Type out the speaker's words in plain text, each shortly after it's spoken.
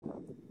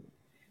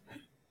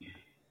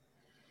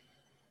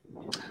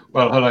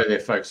Well, hello there,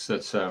 folks.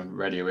 It's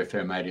Radio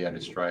FM 88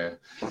 Australia.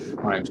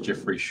 My name's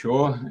Jeffrey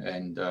Shaw,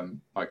 and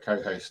my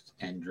co-host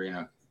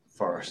Andrena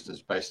Forrest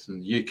is based in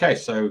the UK.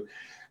 So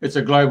it's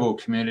a global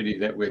community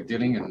that we're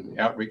dealing and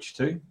outreach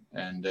to,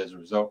 and as a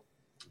result,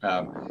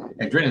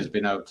 Andrena's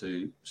been able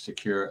to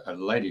secure a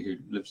lady who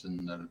lives in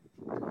the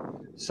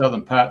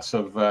southern parts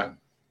of the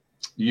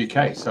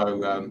UK.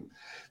 So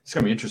it's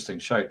going to be an interesting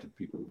show to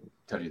people.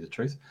 Tell you the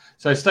truth.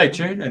 So stay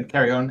tuned and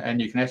carry on,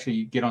 and you can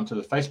actually get onto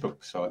the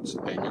Facebook sites,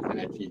 and you can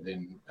actually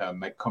then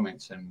make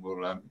comments, and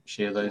we'll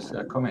share those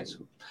comments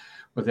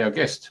with our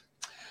guest.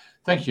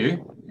 Thank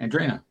you,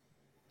 Andrena.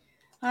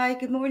 Hi,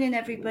 good morning,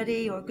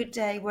 everybody, or good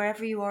day,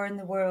 wherever you are in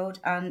the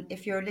world. And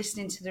if you're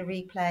listening to the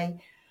replay,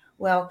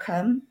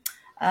 welcome.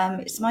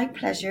 It's my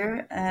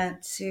pleasure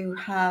to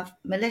have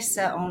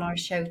Melissa on our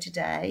show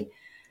today.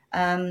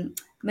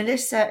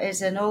 Melissa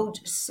is an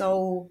old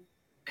soul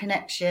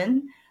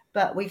connection,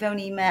 but we've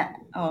only met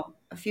a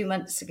few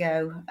months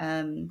ago.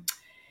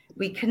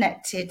 We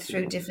connected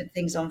through different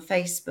things on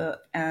Facebook,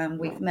 and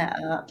we've met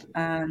up,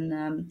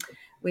 and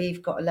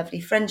we've got a lovely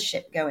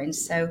friendship going.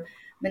 So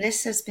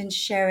Melissa's been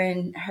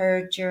sharing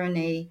her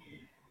journey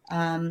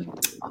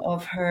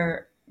of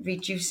her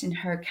reducing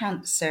her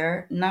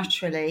cancer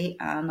naturally,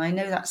 and I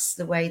know that's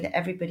the way that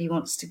everybody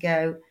wants to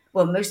go.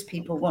 Well, most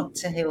people want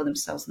to heal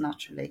themselves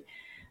naturally,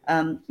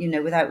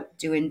 without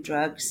doing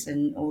drugs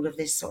and all of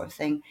this sort of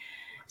thing.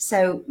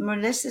 So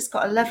Melissa's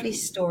got a lovely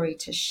story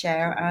to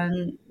share,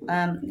 and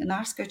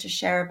ask her to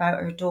share about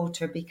her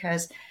daughter,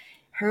 because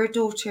her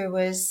daughter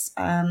was,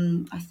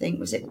 I think,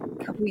 was it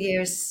a couple of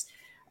years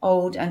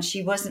old, and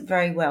she wasn't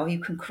very well. You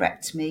can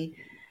correct me.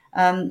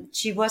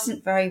 She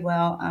wasn't very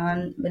well,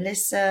 and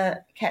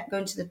Melissa kept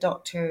going to the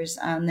doctors,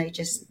 and they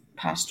just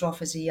passed her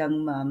off as a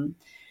young mum.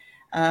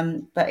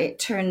 But it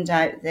turned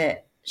out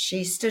that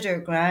she stood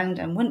her ground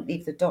and wouldn't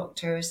leave the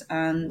doctors,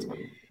 and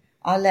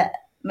I'll let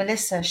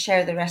Melissa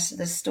share the rest of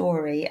the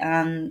story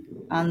and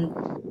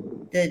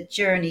the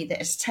journey that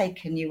has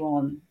taken you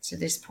on to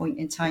this point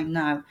in time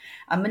now.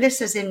 And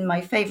Melissa's in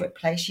my favourite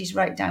place. She's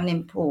right down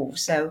in Poole.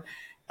 So,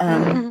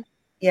 so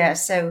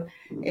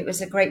it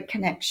was a great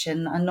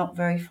connection and not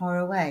very far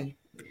away.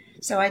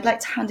 So I'd like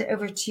to hand it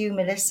over to you,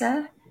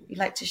 Melissa. You'd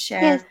like to Yes.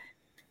 share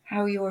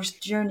how your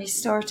journey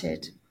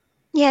started?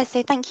 Yeah,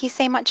 so thank you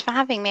so much for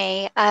having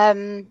me.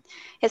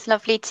 It's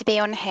lovely to be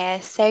on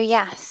here. So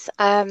yes,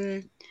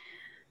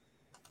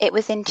 it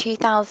was in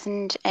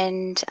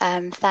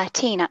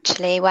 2013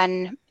 actually,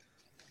 when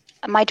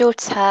my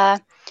daughter,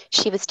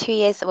 she was 2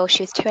 years, well,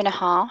 she was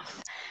 2.5,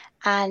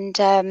 and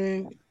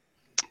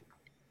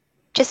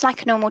just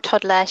like a normal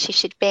toddler, she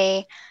should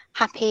be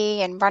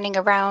happy and running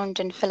around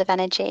and full of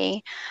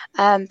energy.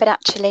 But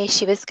actually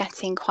she was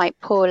getting quite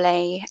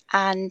poorly,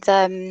 and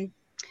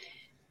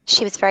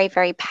she was very,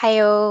 very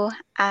pale,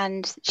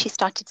 and she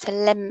started to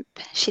limp.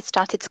 She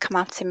started to come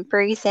out in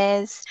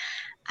bruises,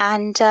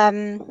 and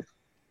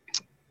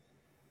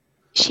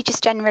she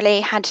just generally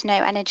had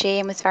no energy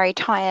and was very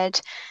tired.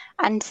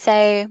 And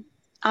so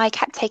I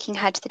kept taking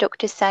her to the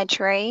doctor's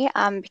surgery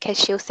because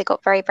she also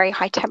got very, very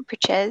high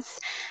temperatures.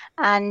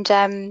 And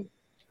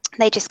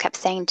they just kept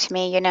saying to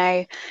me,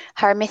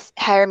 her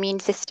immune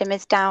system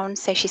is down,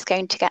 so she's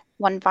going to get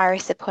one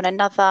virus upon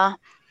another.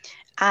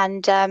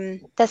 And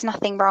there's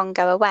nothing wrong,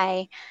 go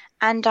away.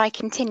 And I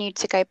continued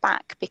to go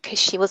back because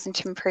she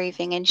wasn't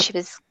improving and she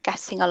was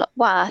getting a lot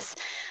worse.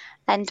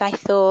 And I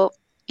thought,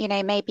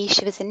 maybe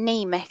she was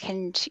anemic,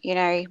 and,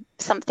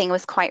 something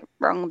was quite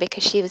wrong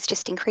because she was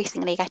just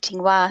increasingly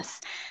getting worse.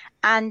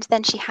 And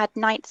then she had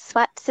night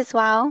sweats as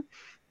well.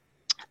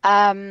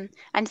 And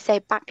so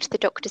back to the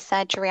doctor's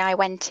surgery I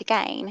went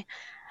again,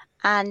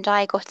 and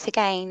I got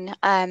again,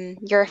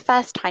 you're a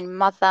first-time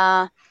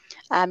mother.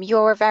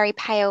 You're a very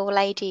pale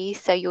lady,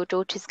 so your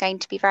daughter's going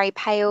to be very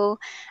pale,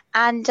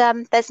 and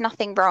there's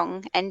nothing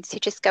wrong, and to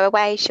just go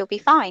away, she'll be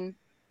fine.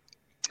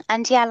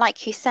 And yeah,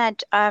 like you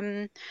said,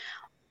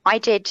 I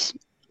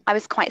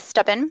was quite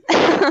stubborn,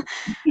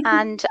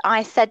 and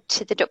I said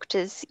to the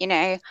doctors,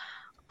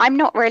 I'm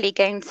not really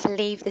going to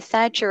leave the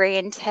surgery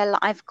until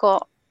I've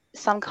got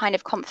some kind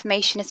of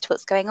confirmation as to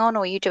what's going on,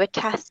 or you do a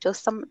test or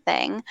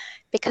something,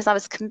 because I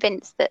was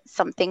convinced that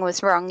something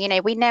was wrong.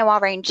 We know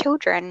our own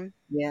children.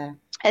 Yeah.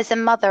 As a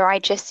mother, I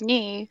just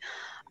knew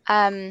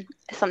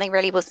something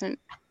really wasn't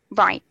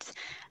right.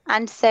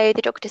 And so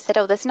the doctor said,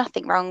 there's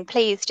nothing wrong.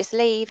 Please just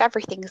leave.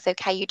 Everything's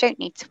okay. You don't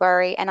need to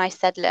worry. And I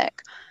said,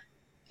 look,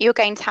 you're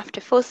going to have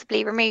to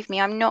forcibly remove me.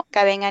 I'm not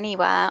going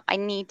anywhere. I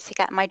need to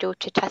get my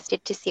daughter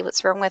tested to see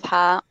what's wrong with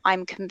her.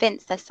 I'm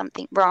convinced there's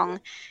something wrong,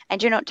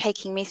 and you're not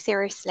taking me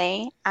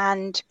seriously.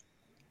 And,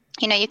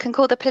 you can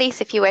call the police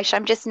if you wish.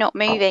 I'm just not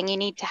moving. You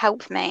need to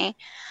help me.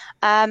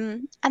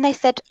 And they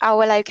said, oh,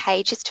 well,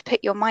 okay, just to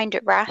put your mind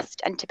at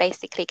rest and to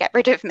basically get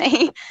rid of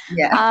me.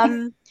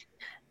 Yeah.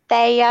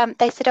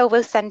 They said, oh,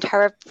 we'll send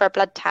her for a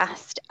blood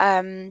test.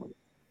 They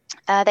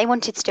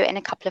wanted to do it in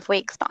a couple of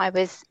weeks, but I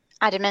was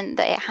adamant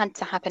that it had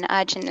to happen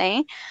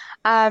urgently.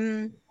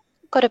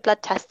 Got a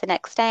blood test the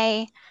next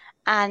day,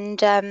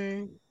 and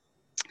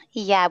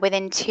Yeah,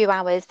 within 2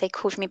 hours, they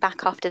called me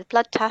back after the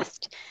blood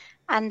test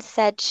and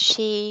said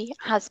she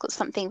has got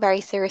something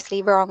very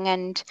seriously wrong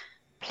and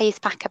please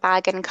pack a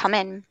bag and come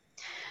in.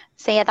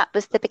 So yeah, that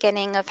was the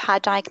beginning of her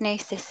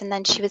diagnosis. And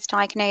then she was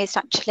diagnosed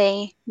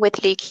actually with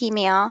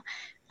leukemia,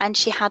 and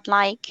she had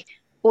like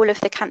all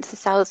of the cancer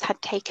cells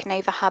had taken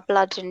over her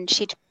blood, and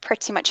she'd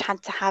pretty much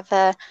had to have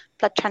a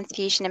blood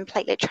transfusion and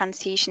platelet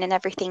transfusion and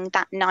everything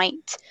that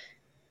night.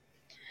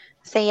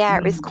 So yeah,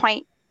 it was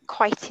quite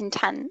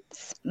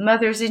intense.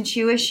 Mother's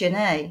intuition,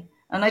 eh?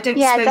 And I don't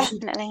Yeah, suppose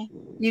definitely.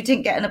 you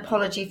didn't get an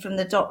apology from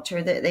the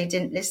doctor that they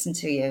didn't listen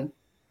to you.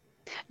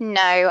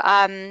 No,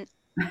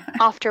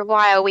 after a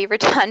while we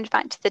returned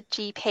back to the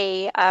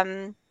GP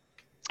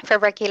for a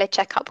regular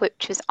checkup,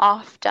 which was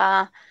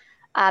after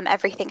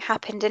everything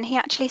happened, and he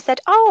actually said,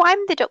 "Oh, I'm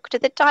the doctor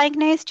that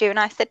diagnosed you," and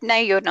I said, "No,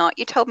 you're not.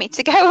 You told me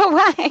to go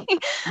away."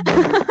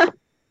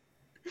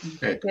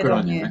 Yeah, good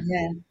on you,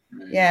 man.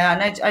 Yeah.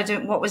 And I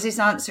don't. What was his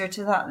answer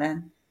to that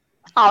then?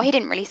 Oh, he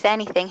didn't really say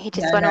anything. He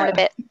just went all a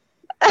bit.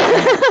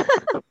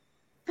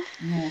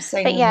 Yeah,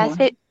 say But no yeah,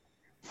 more.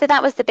 so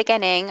that was the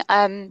beginning.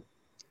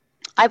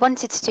 I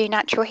wanted to do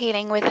natural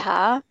healing with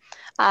her,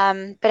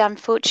 but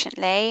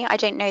unfortunately, I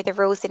don't know the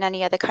rules in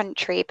any other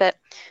country, but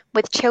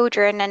with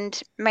children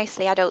and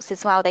mostly adults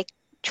as well, they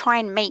try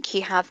and make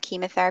you have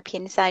chemotherapy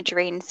and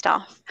surgery and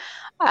stuff.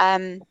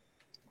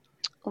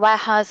 Where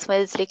hers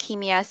was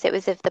leukemia, so it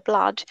was of the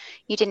blood,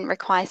 you didn't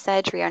require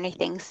surgery or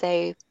anything,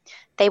 so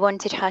they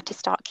wanted her to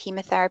start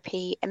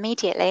chemotherapy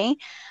immediately.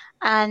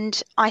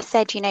 And I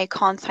said, you know,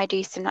 can't I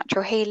do some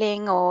natural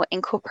healing or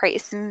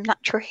incorporate some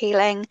natural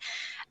healing?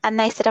 And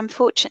they said,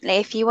 unfortunately,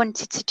 if you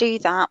wanted to do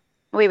that,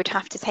 we would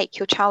have to take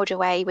your child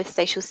away with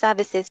social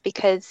services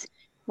because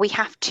we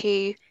have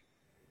to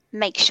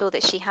make sure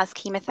that she has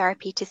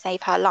chemotherapy to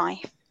save her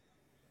life.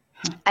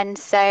 And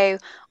so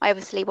I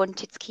obviously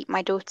wanted to keep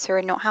my daughter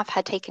and not have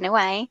her taken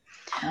away.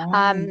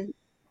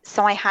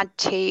 So I had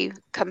to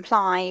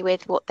comply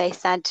with what they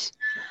said.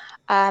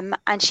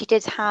 And she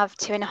did have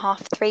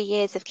 2.5, 3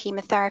 years of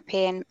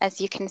chemotherapy. And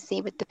as you can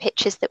see with the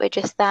pictures that were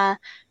just there,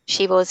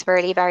 she was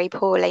really very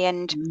poorly.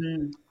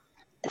 And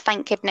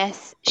thank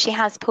goodness she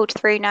has pulled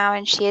through now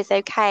and she is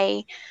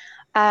okay.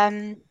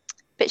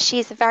 But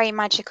she's a very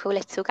magical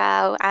little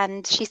girl,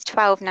 and she's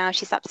 12 now.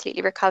 She's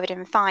absolutely recovered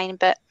and fine.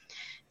 But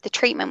the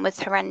treatment was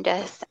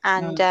horrendous.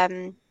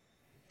 And,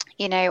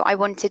 you know, I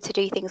wanted to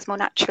do things more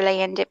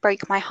naturally, and it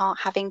broke my heart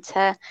having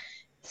to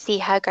see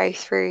her go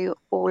through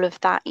all of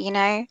that, you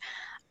know.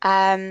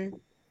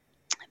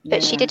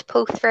 But she did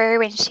pull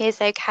through and she is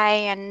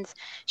okay. And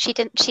she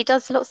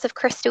does lots of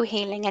crystal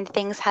healing and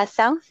things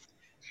herself.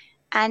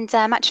 And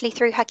actually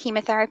through her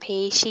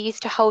chemotherapy, she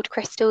used to hold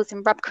crystals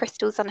and rub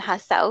crystals on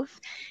herself.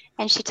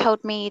 And she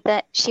told me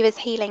that she was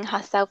healing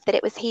herself, that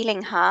it was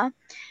healing her.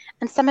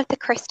 And some of the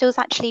crystals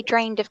actually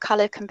drained of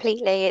colour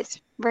completely. It's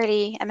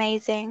really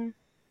amazing.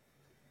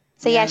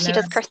 So yeah, she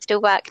does crystal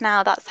work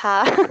now. That's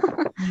her.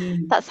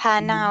 That's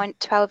her now at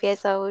 12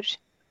 years old.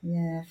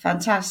 Yeah,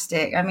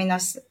 fantastic. I mean,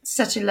 that's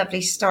such a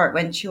lovely start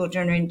when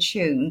children are in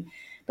tune,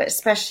 but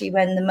especially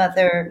when the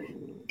mother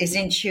is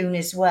in tune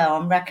as well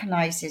and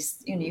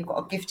recognizes, you know, you've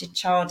got a gifted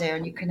child here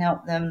and you can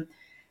help them,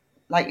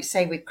 like you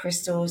say, with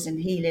crystals and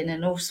healing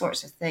and all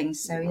sorts of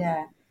things. So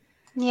yeah.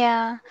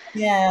 Yeah.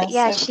 Yeah. But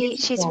yeah, So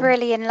she's beautiful.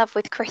 really in love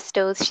with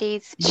crystals.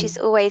 She's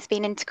always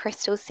been into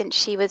crystals since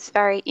she was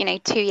very, you know,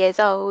 2 years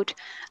old.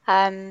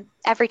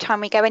 Every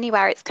time we go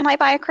anywhere, it's, can I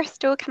buy a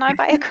crystal? Can I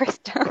buy a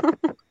crystal?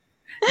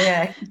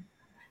 Yeah.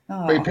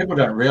 But people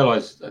don't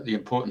realise the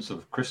importance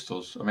of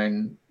crystals. I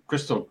mean,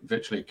 crystal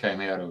virtually came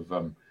out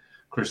of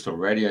crystal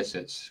radio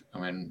sets. I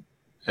mean,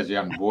 as a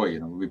young boy, you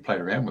know, we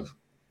played around with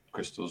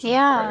crystals and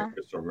created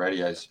crystal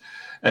radios.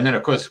 And then,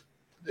 of course,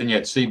 then you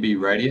had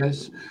CB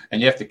radios, and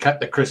you have to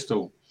cut the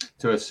crystal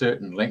to a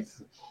certain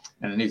length,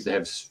 and it needs to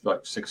have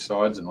like 6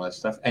 sides and all that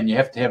stuff. And you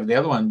have to have the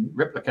other one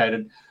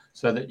replicated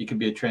so that you can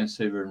be a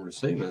transceiver and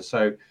receiver.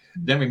 So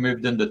then we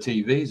moved into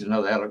TVs and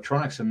other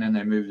electronics, and then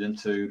they moved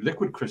into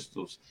liquid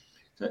crystals.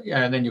 So,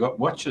 yeah, and then you got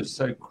watches.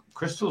 So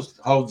crystals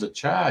holds a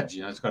charge.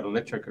 You know, it's got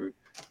electrical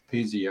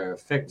piezo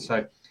effect.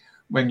 So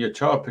when your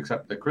child picks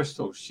up the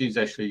crystal, she's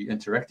actually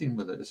interacting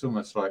with it. It's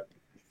almost like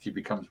she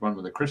becomes one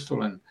with the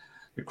crystal, and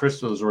the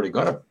crystal has already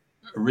got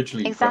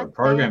originally got a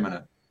program in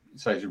it.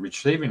 So she's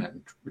receiving it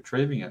and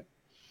retrieving it.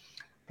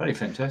 Bloody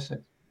fantastic.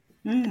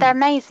 They're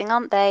amazing,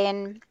 aren't they?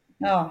 And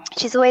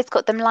she's always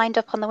got them lined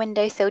up on the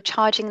windowsill,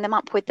 charging them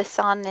up with the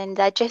sun, and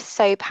they're just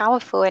so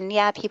powerful. And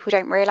yeah, people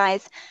don't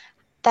realise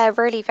they're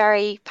really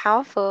very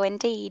powerful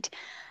indeed.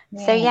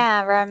 So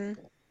yeah,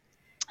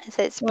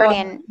 so it's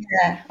brilliant.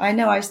 Yeah, I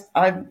know. I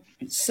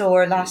saw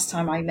her last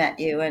time I met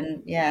you,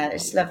 and yeah,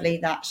 it's lovely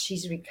that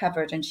she's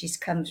recovered and she's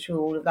come through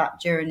all of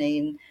that journey.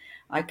 And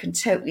I can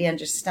totally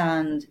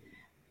understand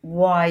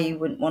why you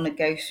wouldn't want to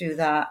go through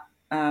that,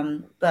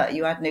 but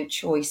you had no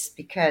choice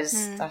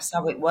because that's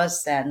how it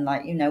was then.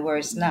 Like, you know,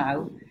 whereas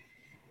now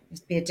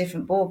it'd be a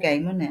different ball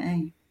game, wouldn't it?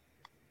 Eh?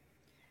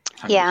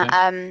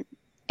 Yeah.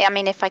 I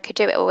mean, if I could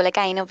do it all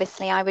again,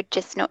 obviously I would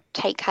just not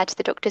take her to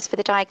the doctors for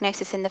the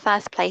diagnosis in the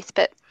first place.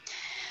 But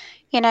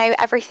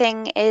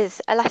everything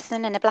is a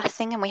lesson and a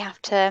blessing, and we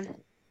have to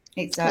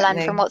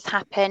learn from what's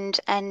happened.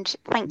 And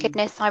thank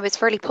goodness I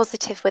was really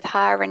positive with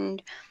her,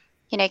 and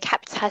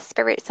kept her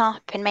spirits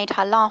up and made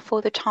her laugh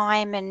all the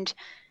time, and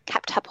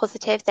kept her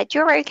positive, said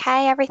you're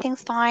okay,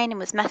 everything's fine, and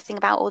was messing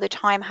about all the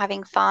time,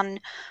 having fun.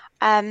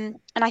 And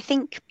I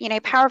think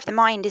power of the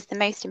mind is the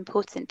most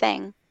important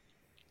thing.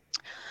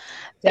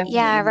 But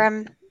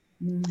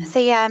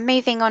so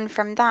moving on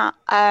from that.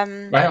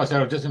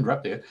 I'll just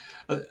interrupt there.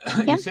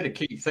 Yeah. You said a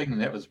key thing,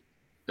 and that was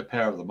the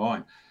power of the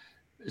mind.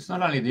 It's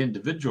not only the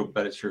individual,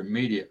 but it's your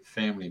immediate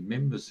family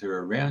members who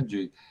are around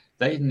you.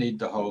 They need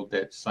to hold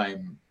that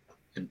same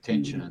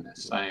intention and that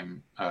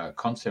same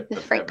concept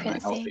of having a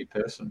healthy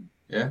person.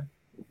 Yeah,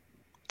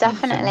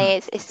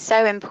 definitely. It's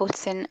so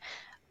important.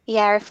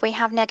 Yeah, if we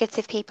have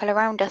negative people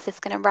around us,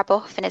 it's going to rub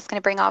off and it's going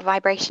to bring our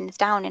vibrations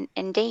down.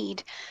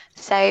 Indeed.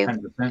 So,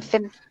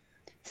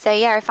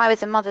 if I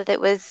was a mother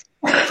that was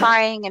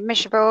crying and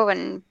miserable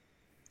and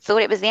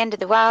thought it was the end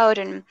of the world,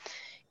 and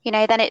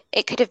then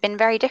it could have been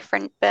very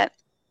different. But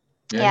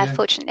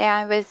fortunately,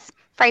 I was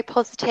very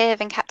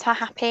positive and kept her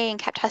happy and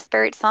kept her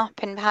spirits up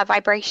and her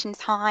vibrations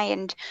high.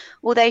 And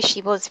although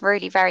she was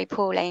really very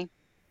poorly,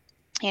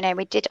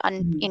 we did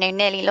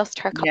nearly lost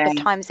her a couple of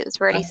times. It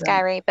was really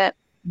scary, but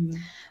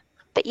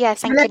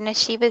thank goodness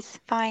she was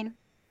fine.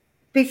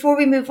 Before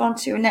we move on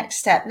to your next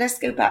step, let's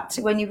go back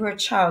to when you were a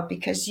child,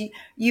 because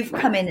you've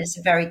come in as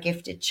a very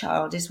gifted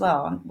child as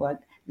well. Well,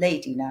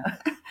 lady now.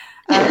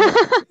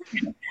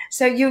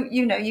 So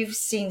you've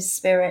seen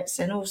spirits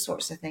and all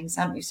sorts of things,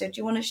 haven't you? So do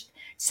you want to?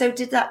 So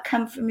did that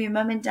come from your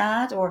mum and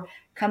dad, or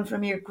come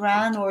from your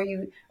gran, or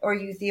are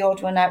you the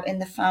odd one out in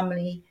the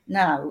family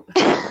now?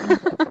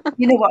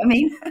 You know what I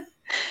mean?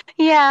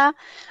 Yeah,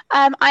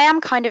 I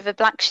am kind of a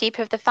black sheep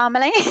of the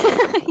family.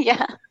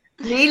 Yeah.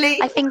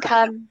 Really? I think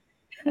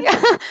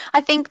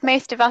I think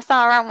most of us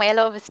are, aren't we? A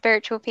lot of us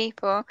spiritual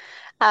people.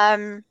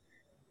 But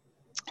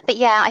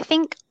yeah, I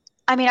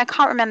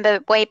can't remember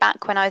way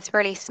back when I was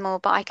really small,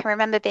 but I can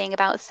remember being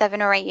about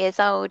 7 or 8 years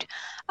old,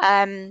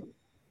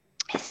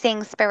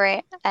 seeing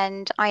spirit,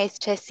 and I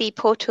used to see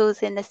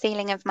portals in the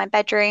ceiling of my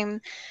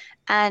bedroom,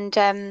 and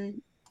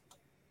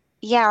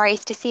I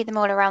used to see them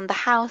all around the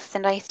house,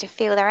 and I used to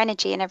feel their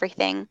energy and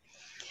everything.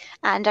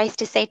 And I used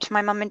to say to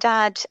my mum and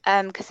dad,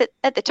 because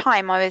at the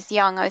time I was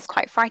young, I was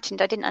quite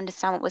frightened. I didn't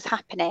understand what was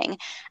happening.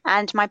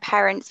 And my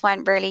parents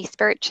weren't really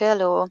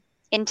spiritual or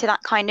into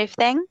that kind of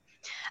thing.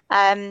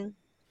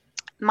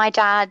 My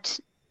dad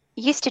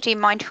used to do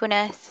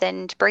mindfulness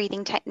and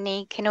breathing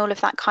technique and all of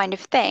that kind of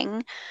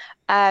thing.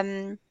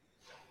 But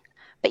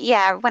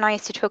yeah, when I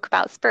used to talk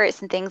about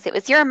spirits and things, it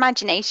was your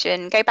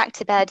imagination. Go back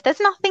to bed. There's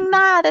nothing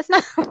there.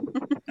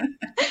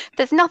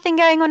 There's nothing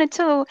going on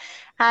at all.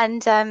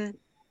 And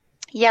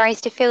I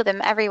used to feel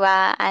them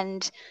everywhere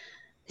and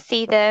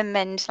see them.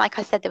 And like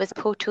I said, there was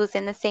portals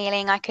in the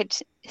ceiling. I could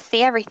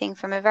see everything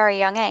from a very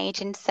young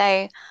age. And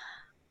so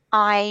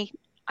I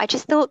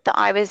just thought that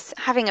I was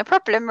having a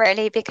problem,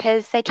 really,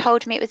 because they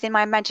told me it was in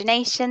my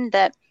imagination,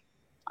 that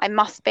I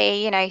must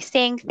be,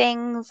 seeing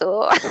things,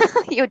 or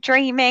you're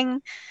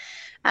dreaming.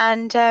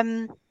 And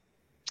so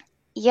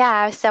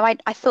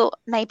I thought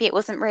maybe it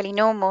wasn't really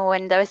normal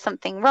and there was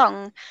something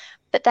wrong.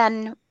 But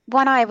then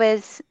when I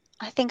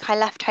think I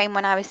left home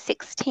when I was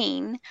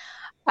 16,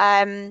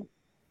 I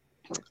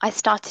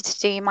started to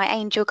do my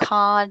angel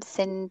cards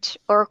and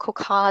oracle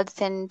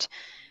cards, and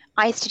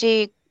I used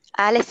to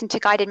listen to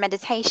guided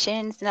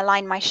meditations and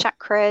align my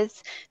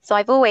chakras. So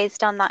I've always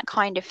done that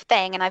kind of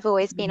thing, and I've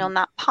always been on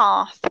that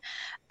path.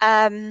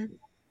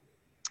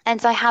 And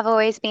so I have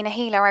always been a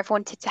healer. I've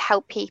wanted to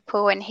help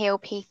people and heal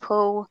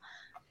people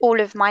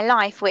all of my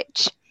life,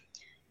 which,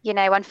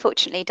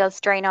 unfortunately does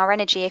drain our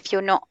energy if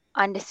you're not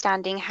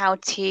understanding how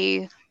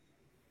to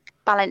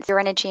balance your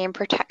energy and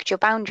protect your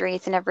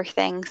boundaries and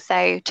everything.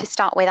 So to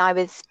start with, I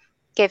was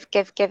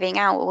giving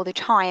out all the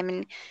time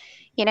and,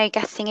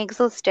 getting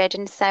exhausted.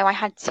 And so I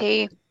had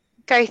to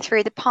go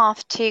through the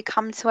path to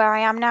come to where I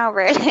am now,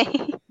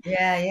 really.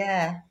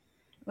 Yeah.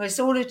 Well, it's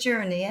all a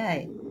journey,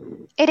 eh?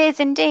 It is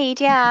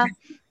indeed, yeah.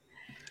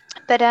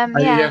 But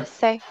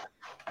so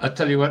I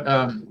tell you what,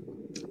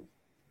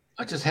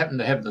 I just happened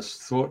to have this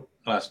thought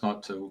last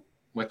night to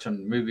watch a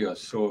movie I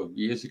saw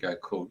years ago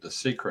called The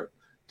Secret,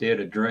 Dare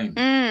to Dream.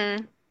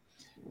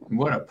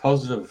 What a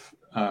positive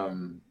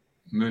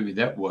movie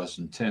that was,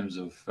 in terms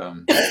of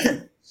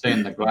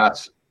seeing the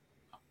glass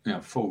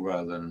full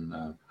rather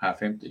than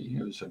half empty.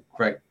 It was a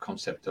great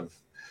concept of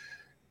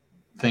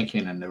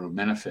thinking, and it will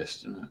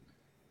manifest, isn't it?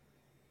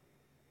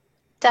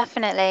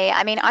 Definitely.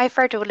 I mean, I've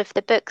read all of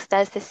the books.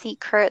 There's The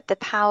Secret, The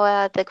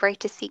Power, The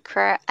Greater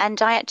Secret,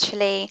 and I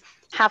actually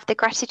have the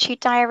gratitude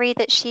diary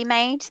that she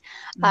made.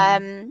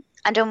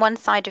 And on one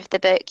side of the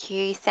book,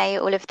 you say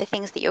all of the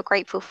things that you're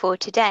grateful for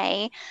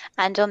today.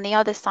 And on the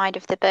other side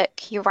of the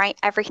book, you write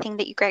everything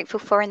that you're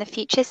grateful for in the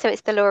future. So it's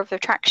the law of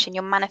attraction.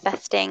 You're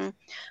manifesting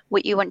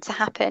what you want to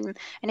happen.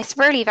 And it's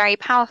really very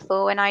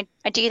powerful. And I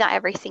do that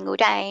every single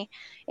day.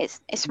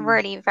 It's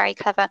really very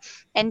clever.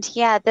 And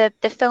yeah, the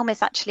film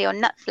is actually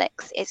on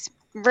Netflix. It's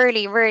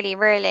really, really,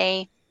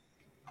 really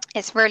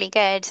It's really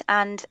good,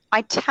 and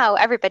I tell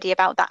everybody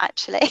about that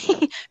actually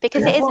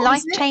because Yeah, it is what was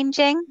life it?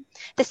 changing.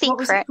 The What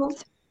was it Secret.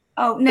 called?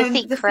 Oh The no, the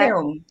Secret.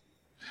 film. Oh,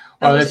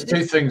 Well, was there's it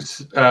two this?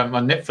 things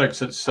on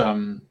Netflix. It's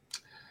what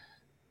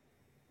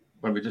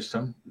have we just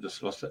done?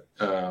 Just lost it.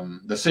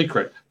 The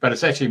Secret, but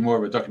it's actually more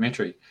of a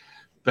documentary.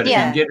 But if you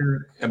can Yeah. get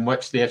in and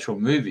watch the actual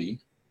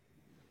movie,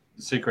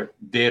 The Secret,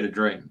 Dare to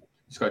Dream.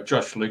 It's got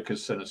Josh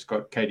Lucas and it's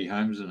got Katie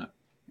Holmes in it.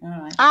 All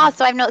right. Ah,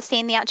 so I've not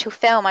seen the actual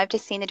film. I've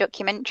just seen the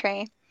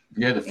documentary.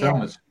 Yeah, the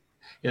Yeah.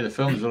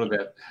 film is all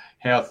about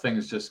how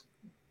things just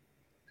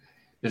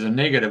there's a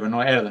negative, and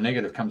out of the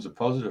negative comes a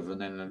positive,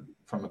 and then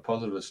from a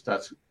positive it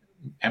starts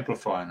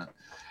amplifying it,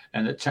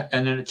 and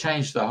and then it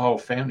changed the whole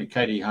family.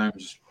 Katie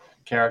Holmes'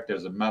 character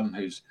as a mum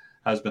whose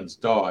husband's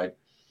died,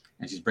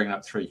 and she's bringing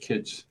up three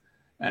kids,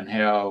 and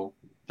how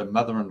the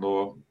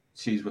mother-in-law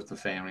she's with the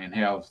family, and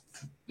how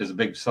there's a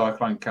big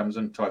cyclone comes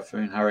in,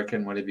 typhoon,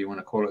 hurricane, whatever you want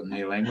to call it in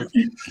their language,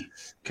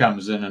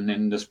 comes in, and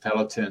then this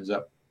fella turns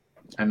up,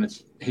 and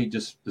the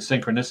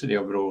synchronicity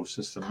of it all is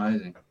just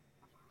amazing.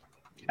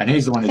 And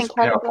he's the one It's who's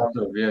power incredible.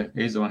 positive. Yeah,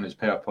 he's the one who's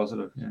power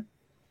positive. Yeah,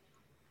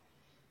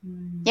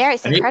 Yeah,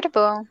 it's and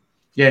incredible.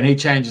 and he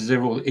changes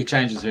he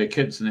changes her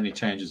kids, and then he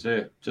changes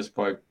her just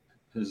by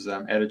his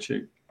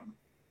attitude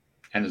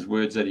and his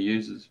words that he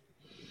uses.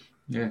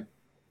 Yeah.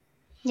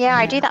 Yeah,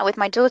 I do that with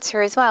my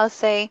daughter as well.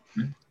 So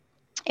Mm.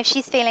 if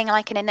she's feeling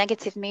like in a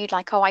negative mood,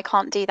 like, oh, I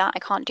can't do that, I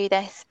can't do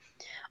this,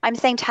 I'm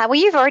saying to her, well,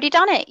 you've already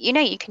done it. You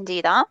know you can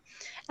do that.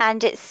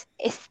 And it's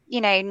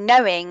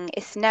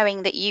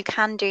knowing that you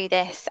can do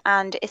this.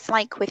 And it's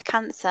like with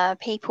cancer,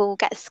 people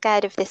get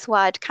scared of this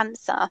word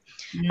cancer,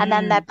 and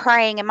then they're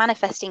praying and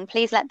manifesting,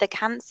 please let the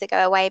cancer go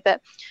away.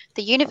 But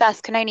the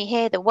universe can only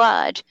hear the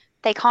word.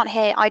 They can't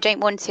hear I don't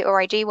want it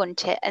or I do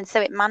want it. And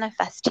so it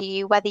manifests to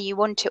you whether you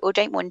want it or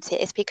don't want it.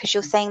 It's because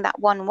you're saying that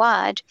one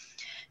word.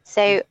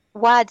 So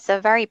words are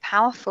very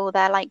powerful.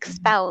 They're like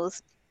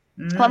spells.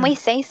 When we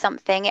say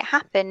something, it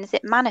happens,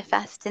 it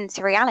manifests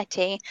into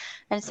reality.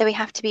 And so we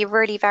have to be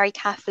really very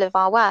careful of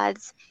our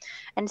words.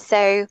 And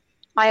so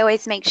I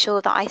always make sure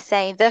that I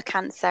say the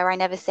cancer. I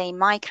never say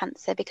my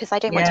cancer because I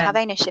don't want to have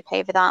ownership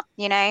over that,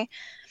 you know?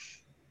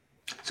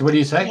 So what do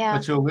you say? Yeah.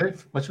 What's your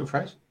word? What's your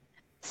phrase?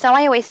 So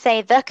I always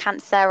say the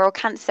cancer or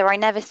cancer. I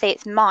never say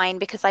it's mine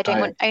because I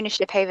don't want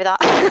ownership over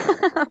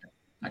that.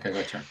 Okay,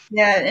 gotcha.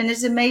 Yeah, and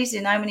it's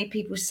amazing how many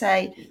people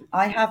say,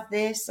 I have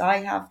this, I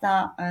have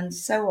that, and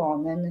so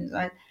on. And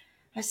I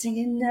was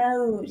thinking,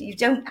 no, you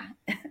don't,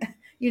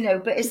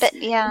 but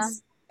yeah,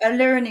 it's a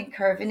learning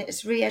curve, and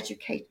it's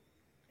re-educating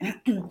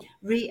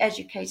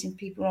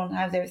people on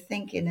how they're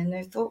thinking and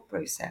their thought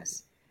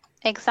process.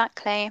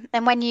 exactly.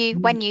 And when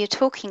you're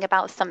talking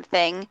about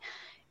something,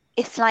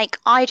 it's like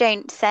I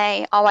don't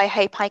say, oh, I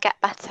hope I get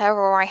better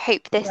or I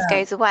hope this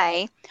goes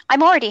away.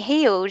 I'm already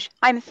healed.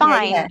 I'm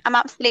fine. Yeah. I'm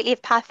absolutely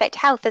of perfect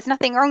health. There's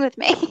nothing wrong with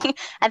me.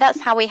 And that's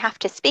how we have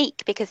to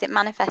speak because it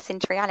manifests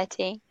into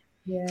reality.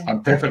 Yeah.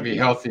 I'm perfectly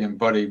healthy in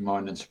body,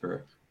 mind, and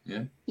spirit.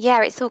 Yeah.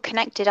 Yeah, it's all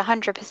connected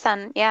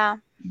 100%. Yeah.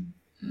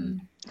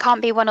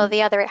 Can't be one or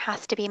the other. It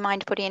has to be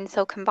mind, body, and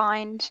soul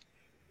combined.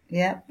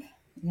 Yeah.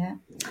 Yeah.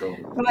 Cool.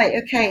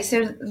 Right. Okay.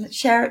 So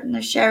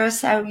share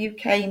us how you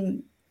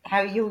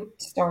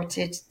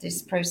started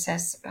this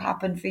process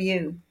happened for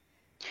you.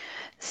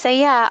 So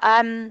yeah,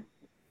 I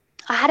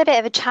had a bit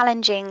of a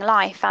challenging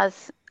life,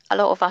 as a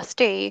lot of us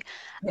do,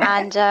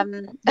 and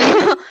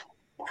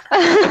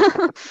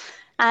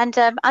and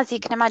as you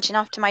can imagine,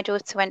 after my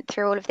daughter went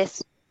through all of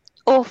this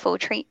awful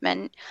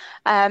treatment,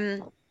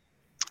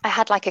 I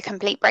had like a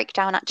complete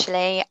breakdown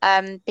actually,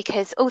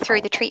 because all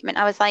through the treatment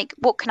I was like,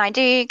 what can I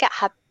do? Get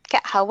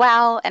her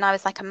well. And I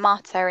was like a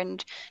martyr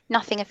and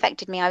nothing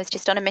affected me. I was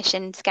just on a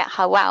mission to get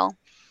her well.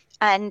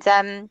 And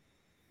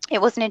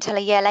it wasn't until a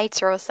year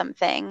later or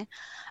something,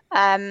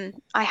 I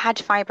had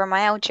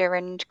fibromyalgia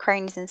and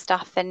Crohn's and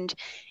stuff, and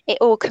it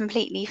all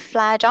completely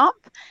flared up.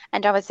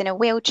 And I was in a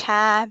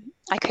wheelchair.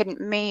 I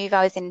couldn't move.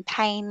 I was in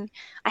pain.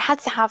 I had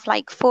to have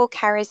like 4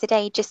 carers a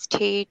day just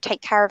to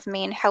take care of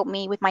me and help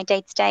me with my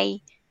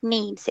day-to-day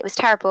needs. It was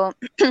terrible.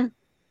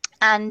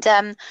 And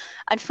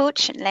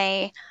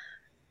unfortunately,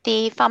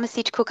 the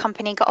pharmaceutical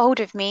company got hold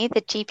of me,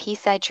 the GP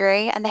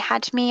surgery, and they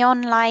had me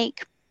on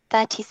like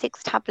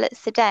 36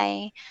 tablets a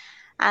day.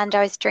 And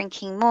I was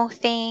drinking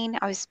morphine.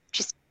 I was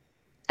just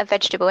a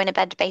vegetable in a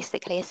bed,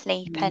 basically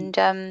asleep.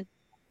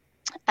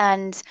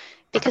 And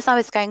because I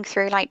was going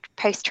through like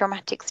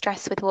post-traumatic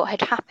stress with what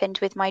had happened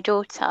with my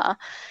daughter,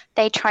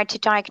 they tried to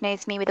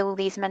diagnose me with all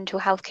these mental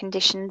health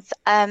conditions,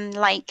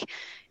 like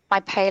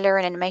bipolar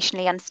and an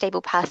emotionally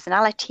unstable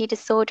personality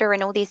disorder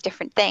and all these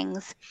different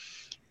things,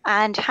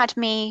 and had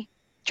me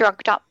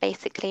drugged up.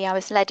 Basically, I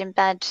was led in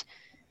bed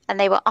and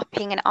they were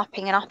upping and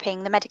upping and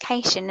upping the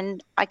medication,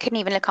 and I couldn't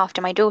even look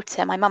after my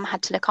daughter. My mum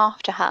had to look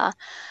after her.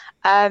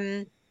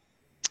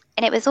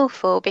 And it was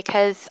awful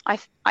because I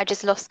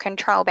just lost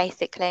control,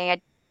 basically.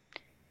 I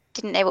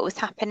didn't know what was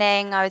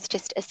happening. I was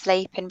just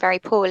asleep and very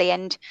poorly.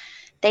 And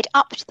they'd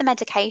upped the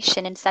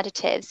medication and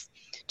sedatives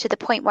to the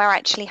point where I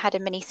actually had a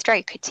mini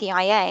stroke, a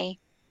TIA.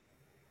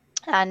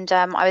 And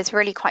I was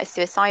really quite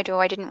suicidal.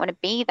 I didn't want to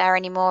be there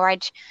anymore.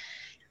 I'd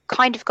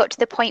kind of got to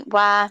the point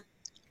where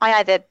I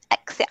either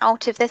exit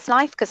out of this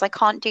life because I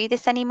can't do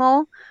this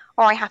anymore,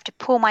 or I have to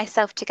pull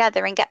myself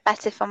together and get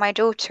better for my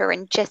daughter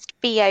and just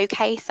be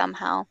okay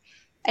somehow.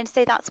 And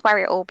so that's where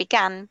it all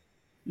began.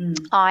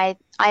 I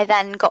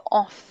then got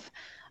off.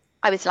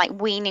 I was like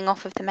weaning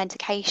off of the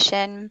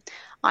medication.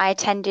 I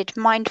attended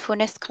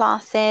mindfulness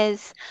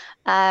classes.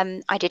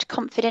 I did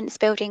confidence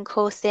building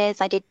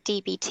courses. I did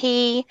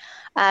DBT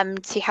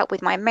to help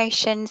with my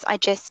emotions. I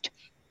just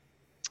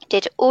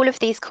did all of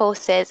these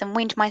courses and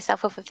weaned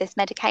myself off of this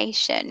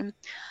medication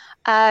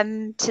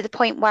to the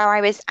point where I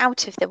was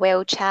out of the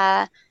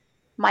wheelchair.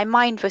 My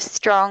mind was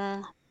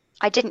strong.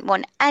 I didn't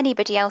want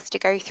anybody else to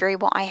go through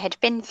what I had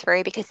been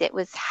through because it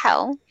was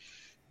hell.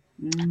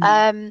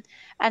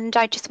 And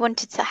I just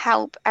wanted to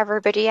help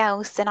everybody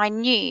else. And I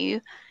knew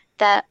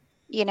that,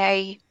 you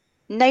know,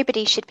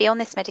 nobody should be on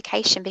this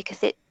medication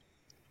because it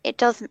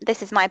doesn't,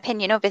 this is my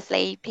opinion,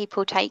 obviously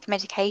people take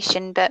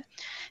medication, but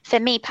for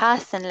me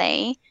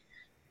personally,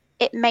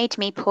 it made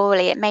me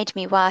poorly, it made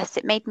me worse,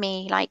 it made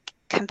me like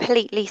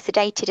completely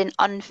sedated and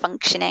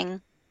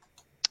unfunctioning.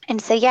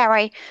 And so, yeah,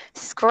 I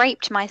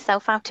scraped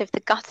myself out of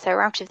the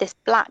gutter, out of this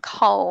black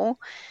hole,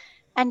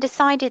 and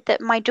decided that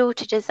my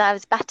daughter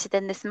deserves better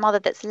than this mother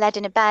that's led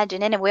in a bed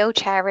and in a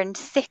wheelchair and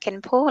sick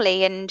and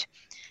poorly. And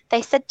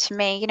they said to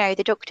me, you know,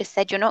 the doctor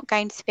said, you're not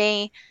going to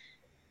be,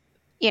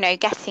 you know,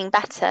 getting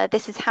better.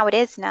 This is how it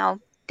is now.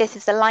 This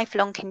is a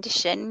lifelong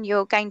condition.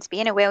 You're going to be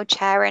in a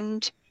wheelchair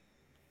and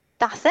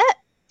that's it.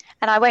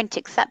 And I won't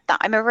accept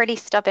that. I'm a really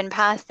stubborn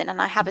person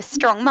and I have a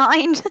strong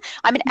mind.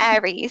 I'm an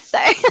Aries, so.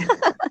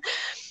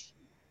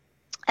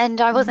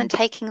 And I wasn't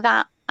taking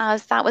that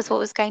as that was what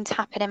was going to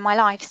happen in my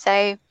life.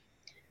 So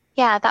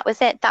yeah, that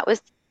was it. That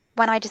was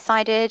when I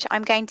decided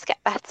I'm going to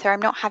get better.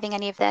 I'm not having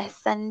any of this,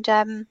 and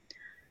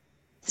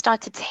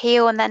started to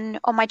heal. And then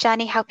on my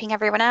journey, helping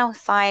everyone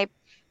else.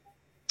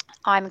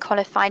 I'm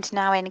qualified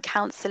now in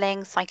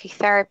counselling,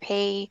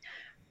 psychotherapy,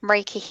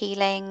 Reiki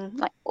healing,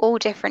 like all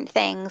different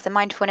things, a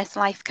mindfulness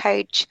life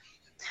coach.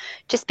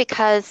 Just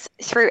because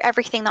through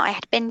everything that I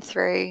had been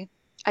through,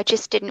 I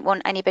just didn't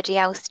want anybody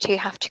else to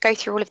have to go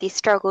through all of these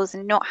struggles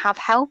and not have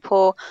help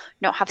or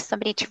not have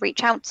somebody to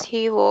reach out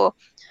to, or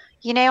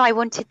you know, I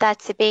wanted there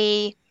to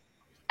be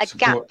a Support.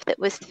 gap that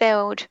was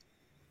filled.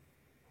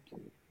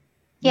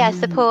 Yeah,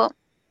 support.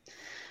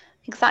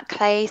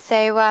 Exactly. So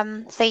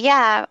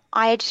yeah,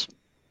 I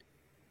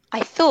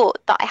thought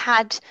that I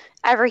had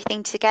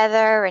everything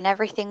together and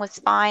everything was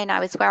fine.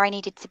 I was where I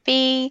needed to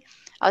be.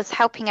 I was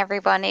helping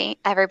everybody.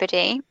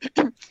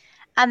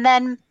 And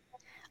then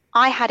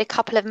I had a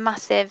couple of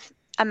massive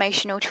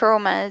emotional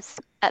traumas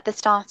at the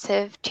start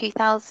of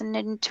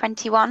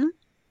 2021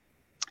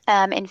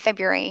 in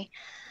February.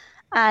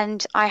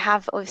 And I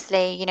have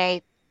obviously, you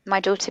know, my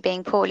daughter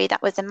being poorly,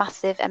 that was a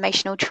massive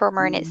emotional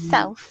trauma in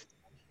itself.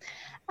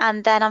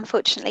 And then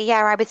unfortunately,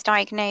 yeah, I was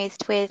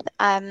diagnosed with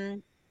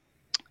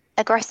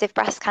aggressive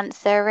breast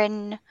cancer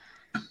in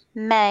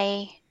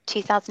May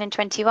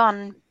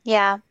 2021.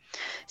 Yeah.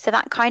 So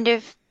that kind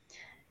of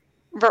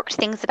rocked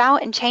things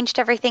about and changed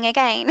everything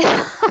again.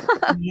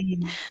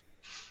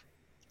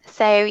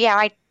 So yeah,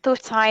 I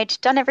thought I'd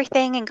done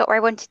everything and got where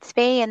I wanted to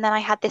be. And then I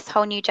had this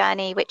whole new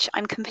journey, which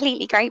I'm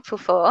completely grateful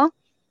for.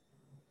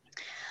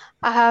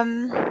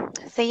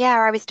 So yeah,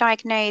 I was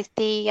diagnosed.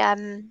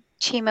 The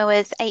tumor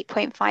was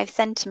 8.5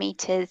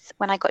 centimeters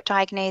when I got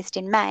diagnosed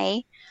in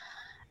May,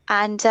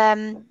 and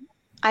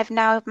I've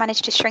now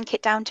managed to shrink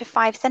it down to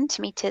 5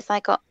 centimeters. I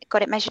got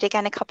it measured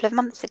again a couple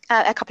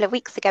of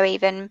weeks ago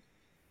even.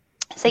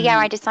 So yeah,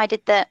 I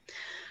decided that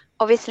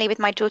obviously with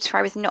my daughter,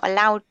 I was not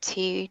allowed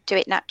to do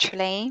it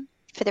naturally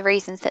for the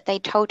reasons that they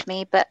told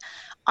me, but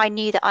I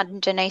knew that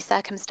under no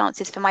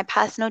circumstances for my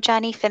personal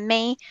journey, for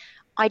me,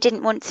 I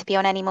didn't want to be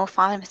on any more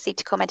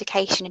pharmaceutical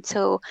medication at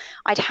all.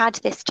 I'd had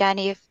this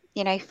journey of,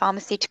 you know,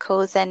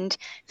 pharmaceuticals, and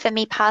for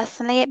me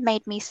personally, it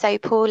made me so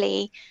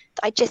poorly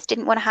that I just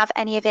didn't want to have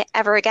any of it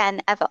ever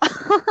again, ever.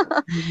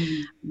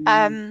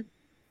 And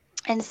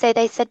so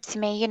they said to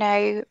me, you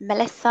know,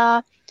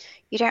 Melissa,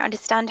 you don't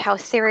understand how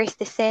serious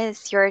this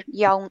is. You're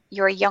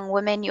a young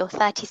woman. You're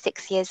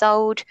 36 years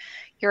old.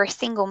 You're a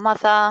single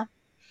mother,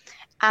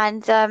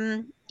 and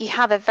you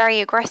have a very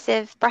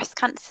aggressive breast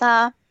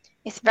cancer.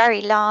 It's very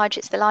large.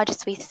 It's the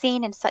largest we've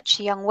seen in such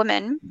a young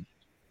woman.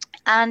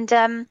 And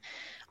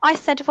I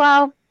said,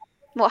 well,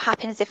 what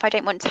happens if I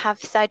don't want to have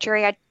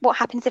surgery? What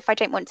happens if I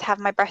don't want to have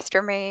my breast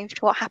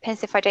removed? What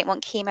happens if I don't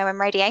want chemo and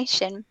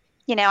radiation?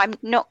 You know, I'm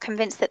not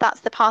convinced that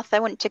that's the path I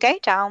want to go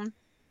down.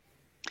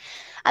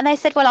 And they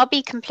said, well, I'll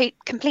be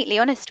completely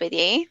honest with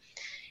you.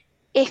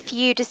 If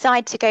you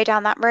decide to go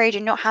down that road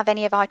and not have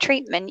any of our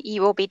treatment,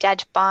 you will be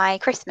dead by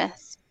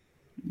Christmas.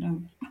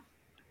 No.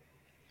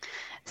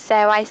 So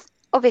I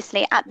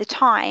obviously at the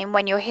time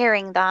when you're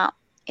hearing that,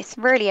 it's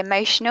really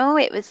emotional.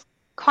 It was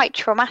quite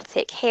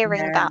traumatic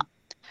hearing that.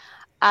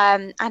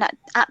 And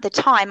at the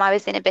time I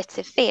was in a bit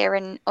of fear,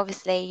 and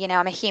obviously, you know,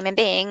 I'm a human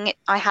being.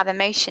 I have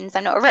emotions.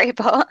 I'm not a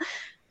robot.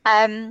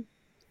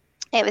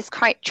 it was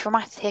quite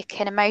traumatic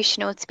and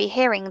emotional to be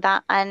hearing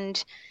that.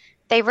 And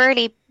they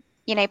really,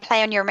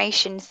 play on your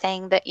emotions,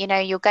 saying that,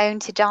 you're going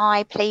to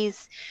die,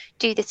 please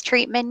do this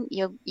treatment.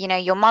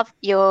 Your mother,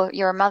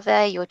 you're a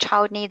mother, your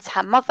child needs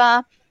her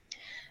mother.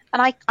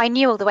 And I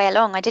knew all the way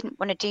along I didn't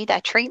want to do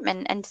their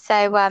treatment. And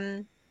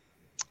so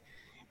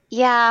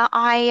yeah,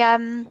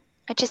 I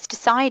just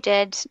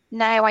decided,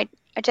 no, I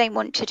don't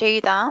want to do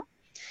that.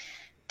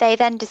 They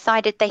then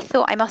decided they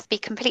thought I must be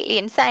completely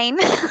insane.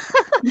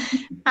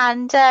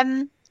 And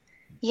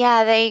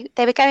yeah, they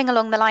were going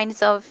along the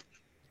lines of,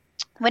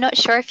 we're not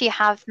sure if you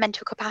have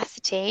mental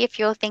capacity, if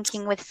you're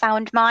thinking with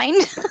sound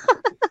mind.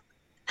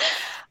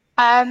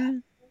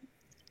 And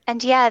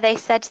yeah, they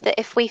said that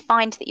if we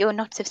find that you're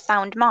not of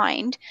sound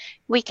mind,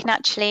 we can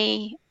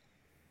actually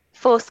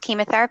force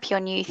chemotherapy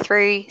on you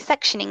through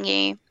sectioning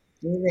you,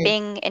 Really?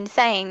 being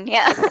insane.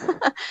 Yeah.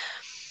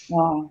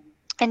 Wow.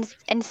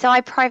 And so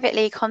I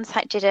privately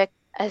contacted a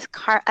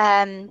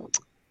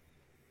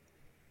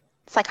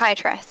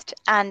psychiatrist,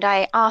 and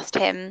I asked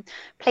him,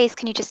 please,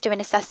 can you just do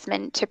an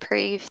assessment to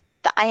prove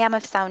that I am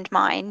of sound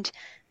mind,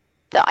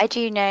 that I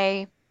do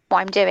know what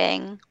I'm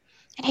doing?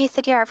 And he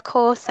said, yeah, of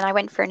course. And I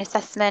went for an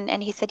assessment,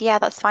 and he said, yeah,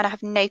 that's fine. I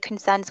have no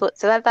concerns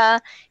whatsoever.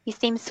 He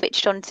seems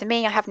switched on to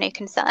me. I have no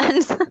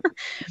concerns.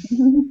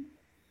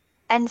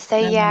 And so,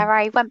 yeah,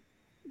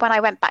 when I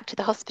went back to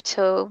the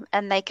hospital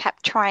and they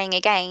kept trying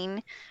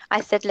again, I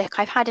said, look,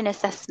 I've had an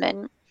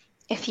assessment.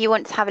 If you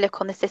want to have a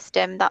look on the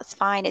system, that's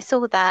fine. It's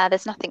all there.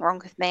 There's nothing wrong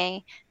with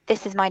me.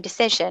 This is my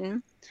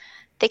decision.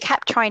 They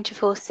kept trying to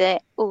force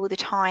it all the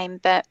time,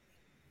 but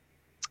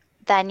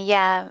then,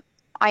 yeah,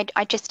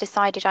 I just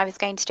decided I was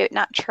going to do it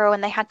natural,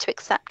 and they had to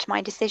accept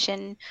my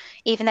decision,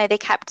 even though they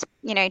kept,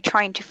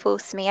 trying to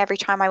force me every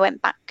time I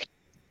went back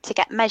to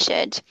get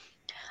measured.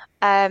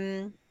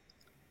 I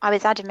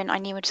was adamant I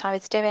knew what I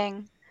was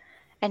doing.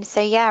 And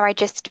so, yeah,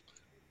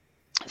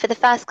 for the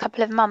first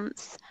couple of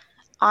months,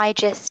 I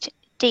just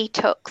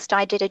detoxed.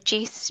 I did a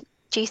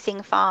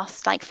juicing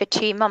fast, like for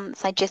 2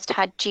 months. I just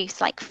had juice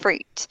like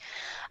fruit.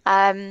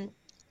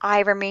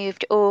 I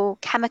removed all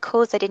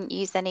chemicals. I didn't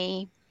use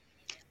any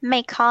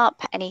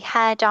makeup, any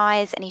hair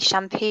dyes, any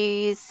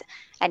shampoos,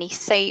 any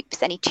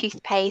soaps, any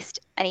toothpaste,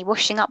 any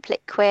washing up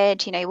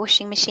liquid,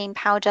 washing machine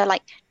powder,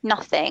 like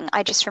nothing.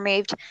 I just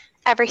removed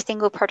every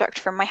single product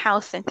from my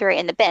house and threw it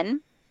in the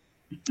bin.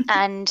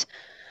 And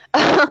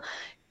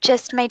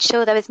just made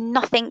sure there was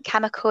nothing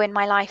chemical in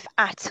my life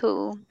at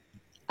all.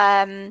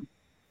 And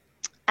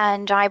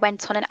I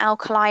went on an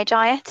alkali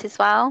diet as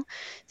well.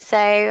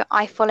 So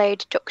I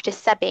followed Dr.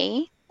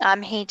 Sebi.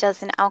 He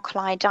does an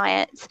alkali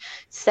diet.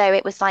 So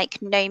it was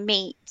like no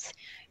meat,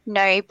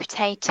 no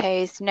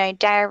potatoes, no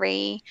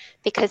dairy,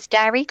 because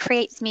dairy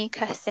creates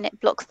mucus and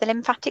it blocks the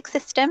lymphatic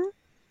system.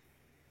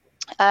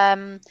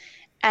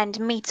 And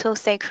meat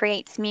also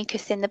creates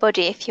mucus in the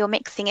body. If you're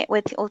mixing it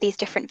with all these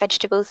different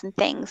vegetables and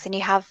things and you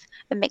have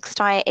a mixed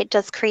diet, it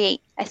does create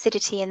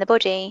acidity in the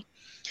body.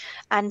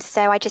 And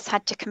so I just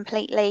had to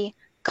completely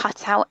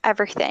cut out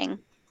everything.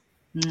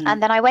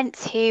 And then I went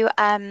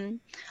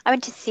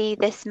to see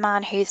this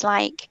man who's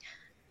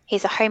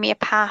he's a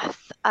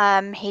homeopath.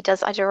 He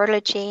does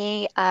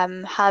ideology,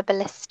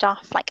 herbalist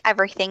stuff, like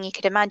everything you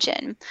could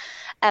imagine.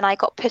 And I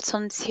got put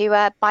onto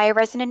a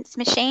bioresonance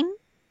machine.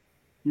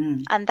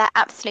 And they're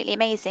absolutely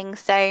amazing.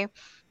 So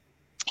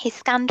he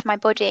scanned my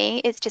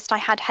body. It's just I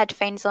had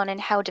headphones on and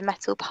held a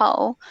metal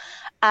pole.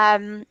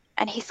 And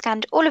he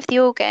scanned all of the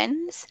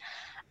organs.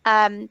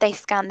 They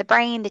scan the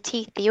brain, the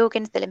teeth, the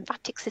organs, the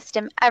lymphatic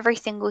system, every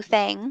single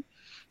thing.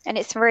 And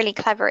it's really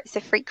clever. It's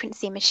a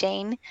frequency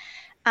machine.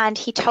 And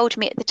he told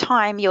me at the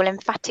time, your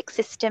lymphatic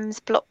system's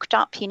blocked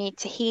up. You need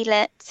to heal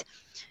it.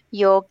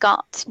 Your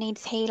gut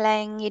needs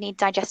healing. You need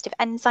digestive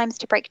enzymes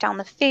to break down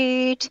the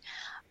food.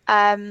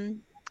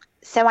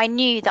 So I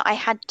knew that I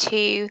had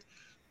to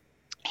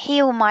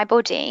heal my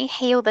body,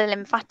 heal the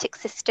lymphatic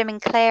system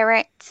and clear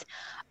it.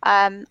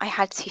 I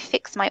had to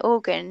fix my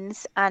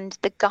organs, and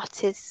the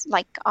gut is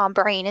like our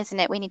brain, isn't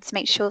it? We need to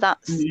make sure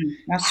that's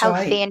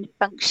healthy and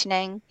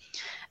functioning.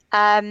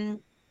 And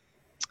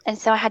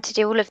so I had to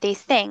do all of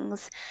these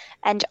things.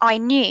 And I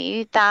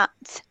knew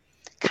that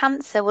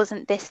cancer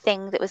wasn't this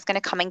thing that was going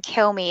to come and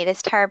kill me,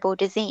 this terrible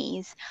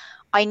disease.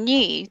 I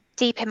knew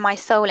deep in my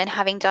soul, and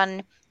having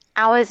done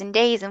hours and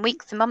days and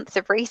weeks and months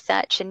of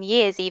research and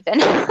years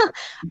even,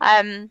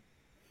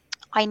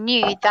 I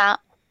knew that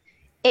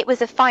it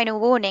was a final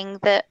warning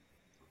that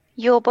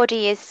your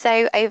body is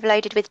so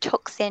overloaded with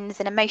toxins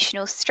and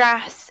emotional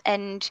stress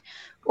and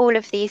all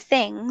of these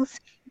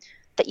things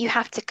that you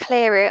have to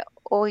clear it,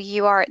 or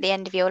you are at the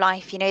end of your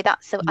life.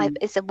 That's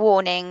it's a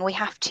warning. We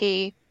have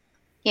to,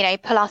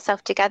 pull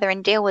ourselves together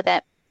and deal with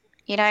it,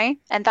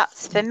 and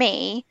that's for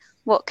me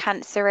what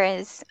cancer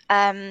is.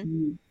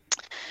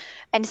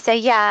 And so,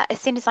 yeah, as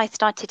soon as I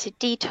started to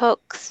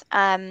detox,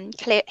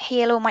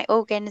 heal all my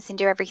organs and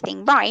do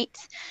everything right,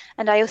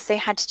 and I also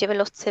had to do a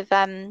lot of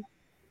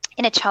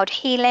inner child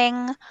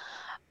healing.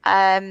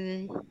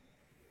 I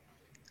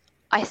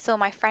saw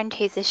my friend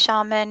who's a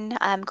shaman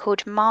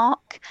called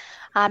Mark.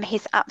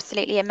 He's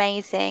absolutely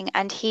amazing,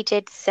 and he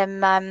did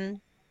some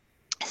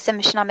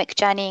shamanic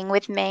journeying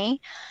with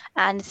me,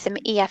 and some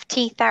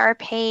EFT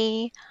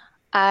therapy,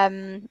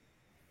 um,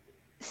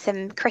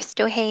 some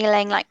crystal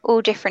healing, like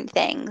all different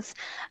things.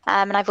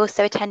 And I've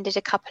also attended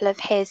a couple of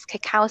his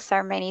cacao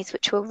ceremonies,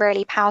 which were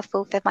really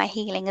powerful for my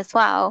healing as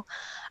well.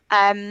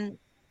 And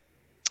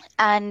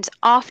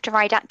after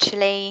I'd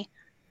actually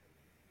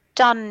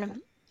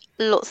done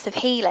lots of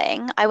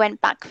healing, I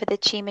went back for the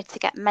tumor to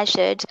get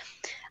measured,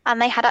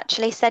 and they had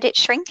actually said it's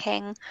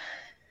shrinking.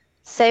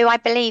 So I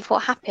believe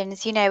what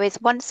happens,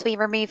 is once we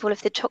remove all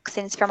of the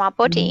toxins from our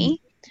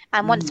body,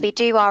 and once we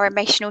do our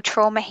emotional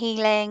trauma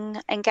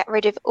healing and get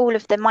rid of all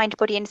of the mind,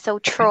 body, and soul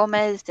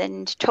traumas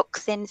and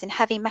toxins and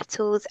heavy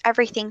metals,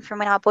 everything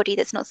from in our body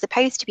that's not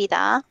supposed to be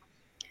there,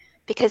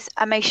 because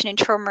emotion and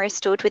trauma is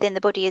stored within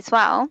the body as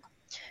well.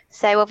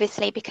 So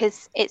obviously,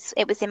 because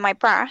it was in my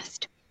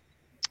breast,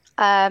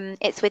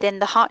 it's within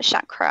the heart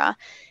chakra,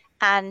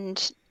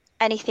 and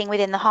anything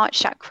within the heart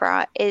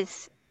chakra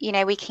is,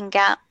 we can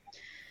get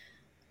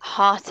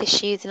heart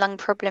issues, lung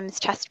problems,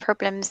 chest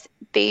problems,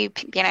 boob,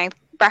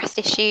 breast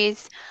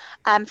issues,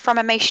 from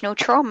emotional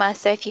trauma.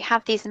 So if you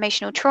have these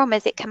emotional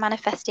traumas, it can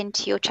manifest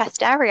into your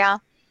chest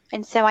area.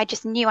 And so I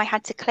just knew I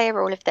had to clear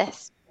all of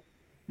this.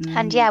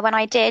 And yeah, when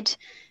I did,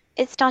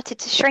 it started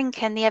to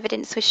shrink, and the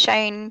evidence was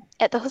shown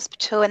at the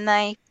hospital, and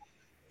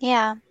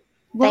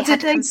what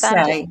did they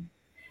say?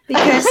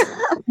 Because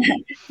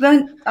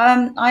when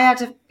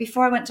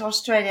before I went to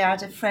Australia, I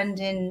had a friend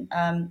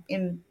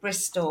in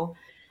Bristol,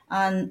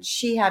 and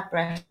she had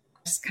breast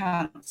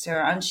cancer,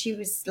 and she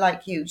was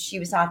like you. She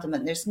was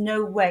adamant, "There's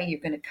no way you're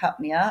going to cut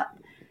me up.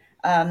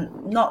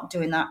 Not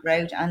doing that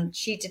road." And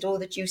she did all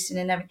the juicing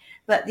and everything.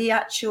 But the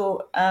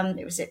actual,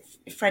 it was at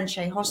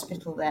Frenchay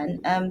Hospital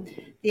then.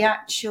 The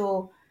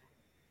actual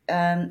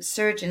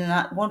surgeon and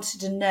that wanted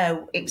to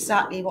know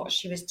exactly what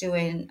she was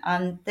doing,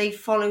 and they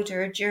followed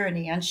her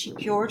journey, and she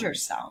cured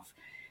herself.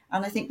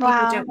 And I think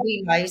people don't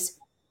realize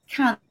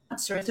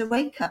cancer is a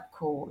wake-up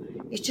call.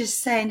 It's just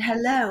saying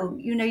hello,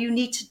 you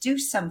need to do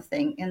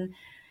something.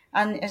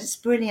 And it's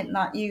brilliant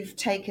that you've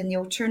taken the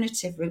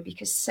alternative route,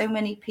 because so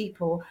many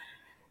people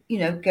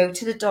go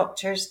to the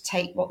doctors,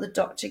 take what the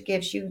doctor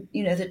gives you,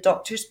 the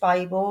doctor's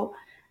Bible,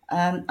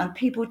 and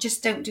people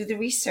just don't do the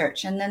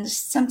research. And then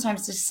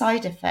sometimes the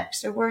side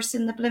effects are worse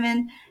than the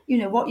blimmin',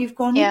 what you've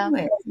gone in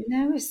with,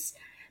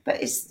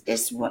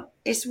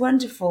 it's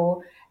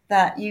wonderful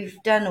that you've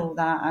done all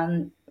that,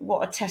 and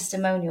what a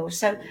testimonial.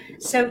 So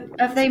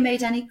have they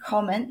made any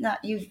comment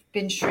that you've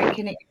been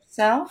shrinking it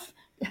yourself?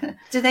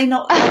 Do they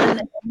not want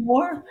to know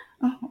more?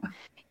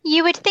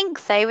 You would think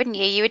so, wouldn't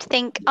you? You would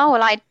think, oh,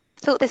 well, I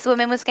thought this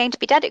woman was going to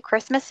be dead at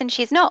Christmas, and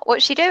she's not.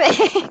 What's she doing?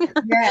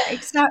 Yeah,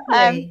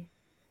 exactly.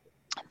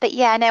 But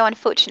yeah, no,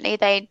 unfortunately,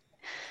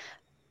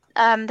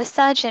 the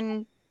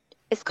surgeon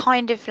is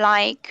kind of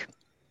like,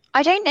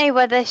 I don't know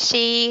what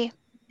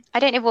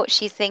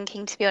she's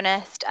thinking, to be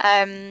honest.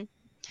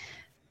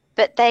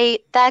 But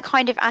their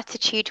kind of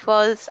attitude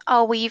was,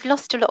 oh, well, you've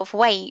lost a lot of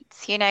weight,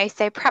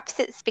 so perhaps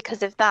it's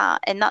because of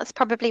that, and that's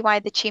probably why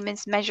the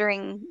tumor's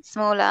measuring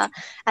smaller.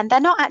 And they're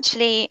not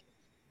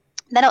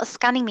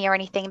scanning me or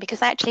anything,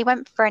 because I actually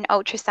went for an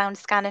ultrasound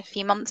scan a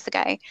few months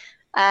ago.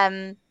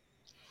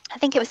 I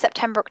think it was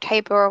September,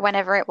 October, or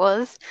whenever it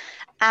was.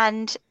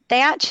 And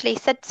they actually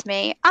said to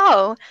me,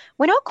 oh,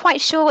 we're not quite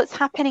sure what's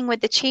happening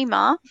with the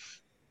tumor.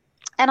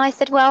 And I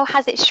said, well,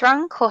 has it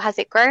shrunk, or has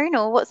it grown,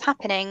 or what's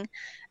happening?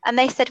 And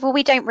they said, well,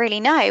 we don't really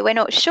know. We're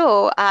not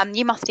sure.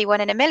 You must be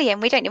 1 in a million.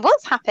 We don't know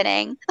what's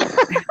happening.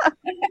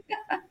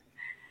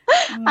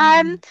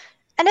 And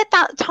at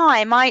that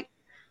time, I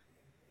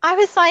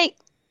was like,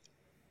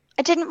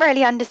 I didn't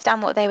really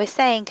understand what they were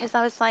saying, because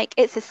I was like,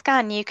 it's a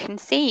scan, you can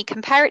see,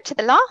 compare it to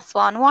the last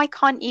one. Why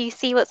can't you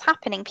see what's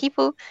happening?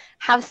 People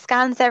have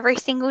scans every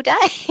single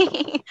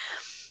day.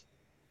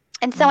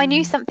 And so I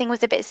knew something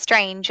was a bit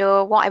strange,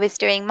 or what I was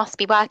doing must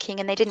be working,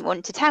 and they didn't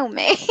want to tell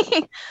me.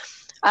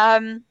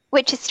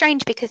 Which is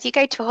strange, because you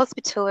go to a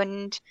hospital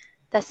and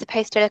they're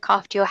supposed to look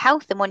after your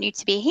health and want you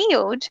to be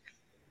healed,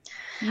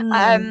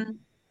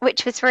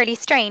 which was really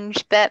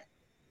strange. But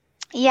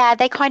yeah,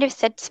 they kind of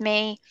said to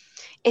me,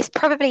 it's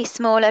probably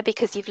smaller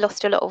because you've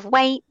lost a lot of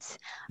weight.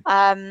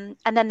 And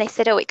then they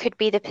said, oh, it could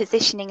be the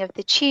positioning of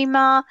the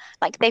tumor.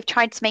 Like, they've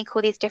tried to make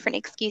all these different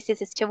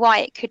excuses as to why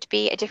it could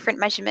be a different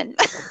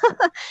measurement.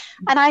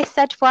 And I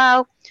said,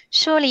 well,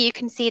 surely you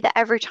can see that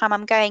every time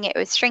I'm going, it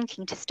was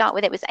shrinking. To start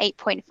with, it was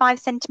 8.5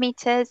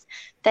 centimeters.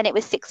 Then it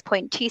was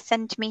 6.2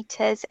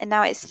 centimeters. And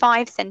now it's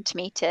 5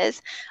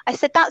 centimeters. I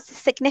said, that's a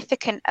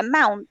significant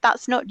amount.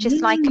 That's not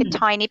just like a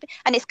tiny bit.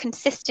 And it's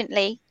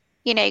consistently,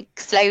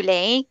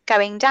 slowly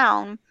going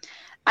down.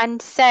 And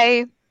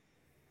so,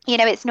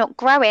 it's not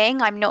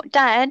growing. I'm not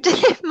dead.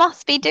 It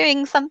must be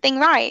doing something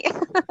right.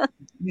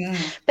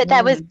 But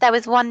there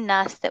was one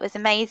nurse that was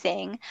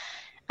amazing.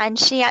 And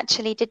she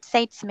actually did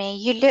say to me,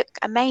 you look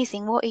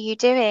amazing. What are you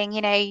doing?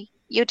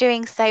 You're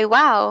doing so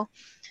well.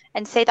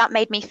 And so that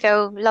made me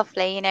feel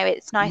lovely. You know,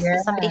 it's nice that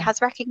somebody Yeah.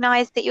 has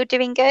recognized that you're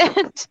doing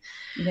good.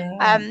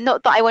 Yeah.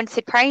 Not that I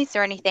wanted praise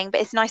or anything,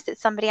 but it's nice that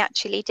somebody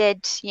actually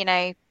did, you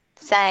know,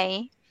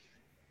 say.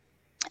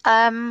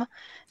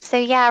 So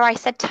yeah, I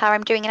said to her,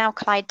 I'm doing an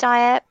alkali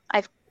diet.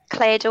 I've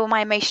cleared all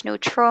my emotional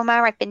trauma.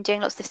 I've been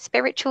doing lots of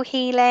spiritual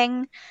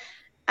healing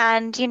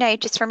and, you know,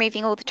 just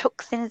removing all the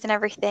toxins and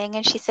everything.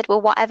 And she said,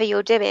 well, whatever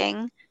you're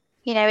doing,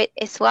 you know,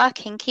 it's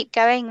working. Keep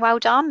going. Well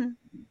done.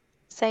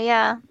 So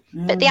yeah,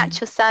 but the Mm.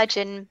 actual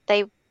surgeon,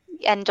 they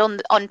and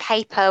on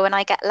paper when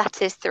I get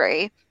letters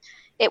through,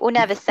 it will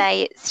never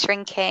say it's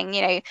shrinking.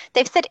 You know,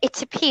 they've said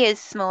it appears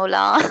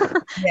smaller,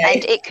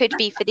 and Yeah. it could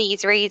be for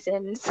these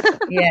reasons.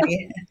 Yeah.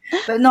 Yeah.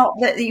 But not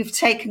that you've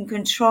taken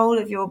control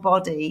of your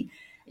body.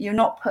 You're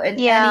not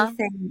putting Yeah,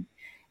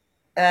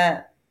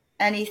 uh,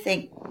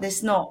 anything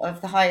that's not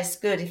of the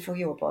highest good for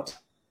your body.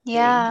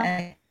 yeah,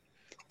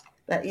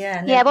 But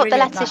yeah, no, yeah. What the brilliant.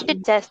 letter That.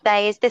 should just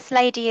say is this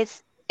lady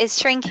is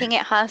shrinking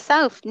it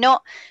herself,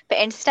 not. But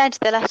instead,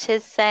 the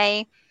letters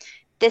say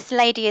this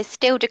lady is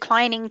still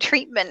declining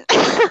treatment.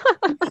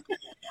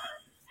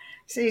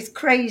 See, it's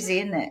crazy,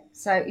 isn't it?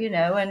 So,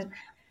 and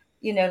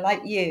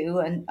like you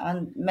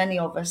and many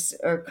of us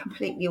are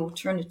completely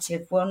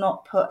alternative. We'll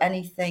not put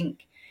anything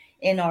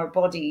in our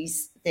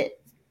bodies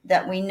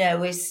that we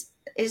know is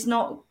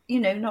not,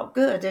 not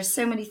good. There's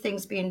so many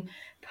things being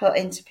put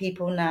into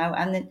people now,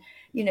 and then,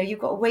 you've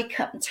got to wake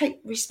up and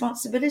take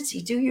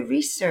responsibility. Do your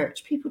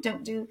research. People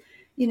don't do,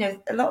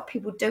 a lot of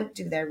people don't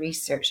do their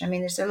research. I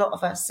mean, there's a lot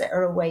of us that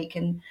are awake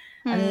and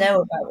Hmm.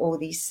 know about all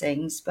these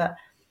things, but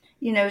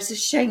it's a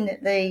shame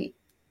that the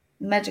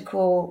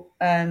medical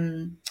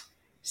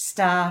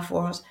staff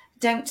or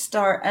don't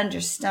start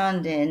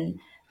understanding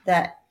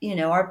that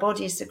our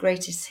body is the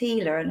greatest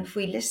healer, and if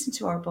we listen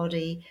to our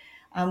body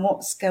and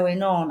what's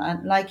going on,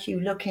 and like you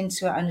look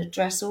into it and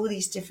address all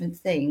these different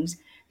things,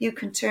 you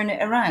can turn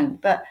it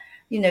around. But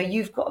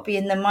you've got to be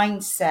in the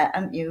mindset,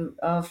 haven't you,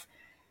 of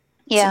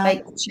to Yeah.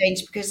 make the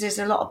change, because there's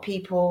a lot of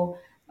people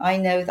I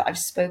know that I've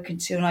spoken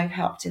to and I've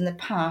helped in the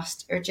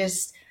past are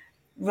just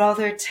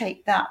rather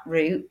take that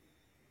route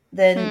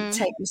than Hmm.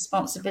 take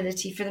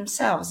responsibility for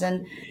themselves.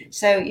 And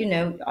so,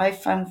 I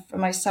found for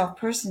myself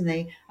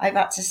personally, I've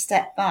had to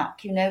step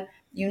back.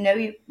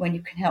 When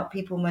you can help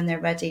people when they're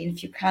ready, and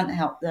if you can't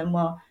help them,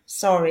 well,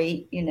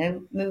 sorry,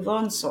 move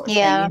on, sort of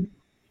thing. Yeah.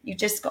 You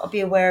just got to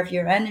be aware of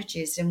your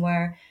energies and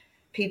where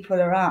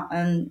people are at,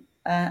 and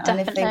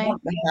if they Definitely.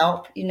 want the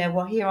help,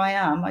 well, here I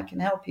am. I can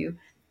help you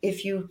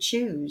if you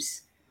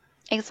choose.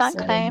 So,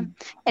 Exactly.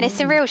 And it's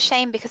a mm, real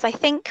shame because I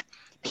think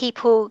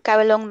people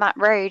go along that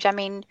road. I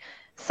mean,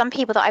 some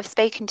people that I've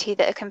spoken to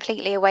that are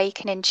completely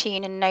awake and in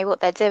tune and know what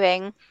they're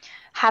doing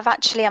have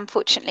actually,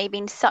 unfortunately,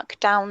 been sucked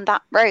down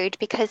that road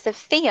because of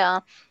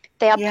fear.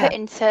 They are yeah, put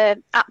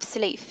into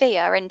absolute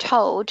fear and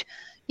told,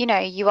 you know,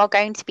 you are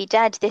going to be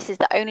dead. This is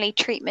the only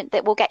treatment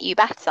that will get you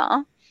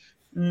better.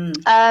 mm,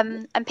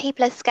 And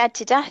people are scared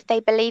to death. They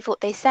believe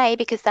what they say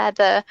because they're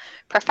the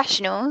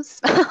professionals.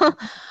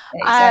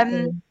 exactly.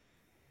 Um,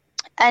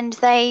 and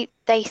they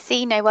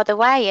see no other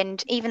way,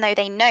 and even though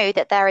they know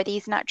that there are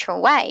these natural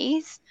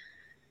ways,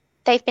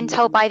 they've been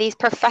told Mm, by these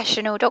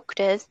professional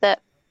doctors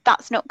that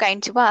that's not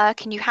going to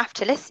work and you have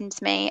to listen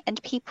to me,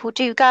 and people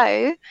do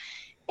go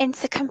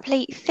into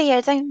complete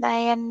fear, don't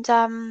they? And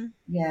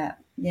yeah,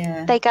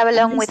 yeah. they go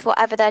And along with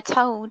whatever they're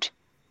told.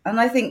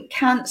 I think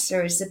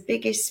cancer is the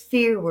biggest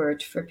fear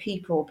word for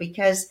people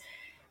because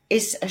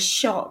it's a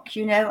shock,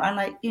 and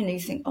like, you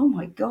think, oh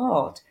my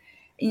God.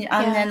 And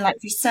Yeah, then, like,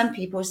 for some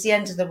people, it's the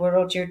end of the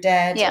world, you're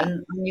dead, yeah.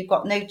 and you've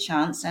got no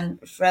chance. And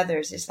for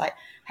others, it's like,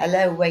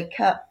 hello, wake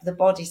up. The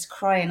body's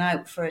crying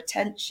out for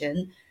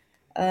attention.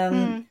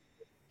 Um, Hmm.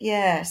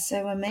 yeah,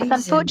 so Because amazing.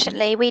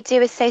 unfortunately, we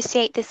do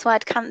associate this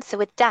word cancer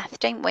with death,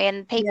 don't we?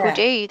 And people Yeah.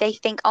 do. They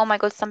think, oh my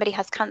God, somebody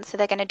has cancer,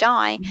 they're going to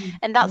die. Mm,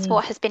 And that's mm,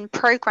 what has been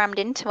programmed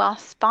into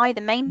us by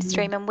the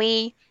mm, mainstream. And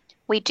we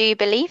do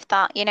believe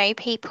that, you know,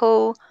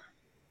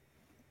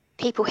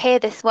 people hear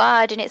this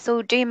word and it's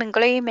all doom and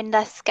gloom and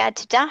they're scared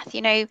to death,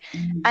 you know.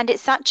 mm, And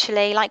it's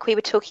actually, like we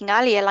were talking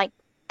earlier, like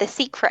the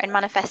secret and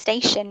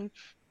manifestation.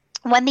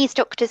 When these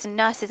doctors and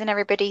nurses and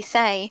everybody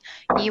say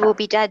you will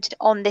be dead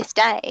on this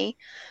day,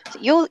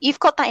 so you've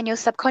got that in your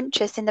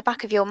subconscious in the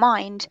back of your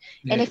mind.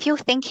 And Yeah. if you're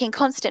thinking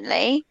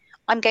constantly,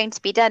 I'm going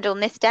to be dead on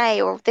this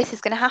day, or this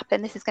is going to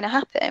happen, this is going to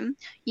happen,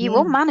 you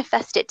will mm,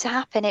 manifest it to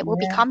happen. It will yeah,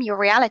 become your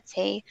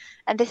reality.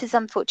 And this is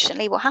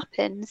unfortunately what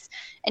happens.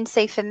 And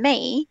so for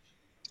me,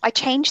 I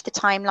changed the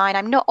timeline.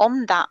 I'm not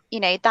on that, you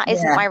know, that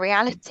isn't yeah. my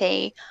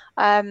reality.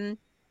 Um,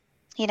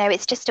 you know,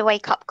 it's just a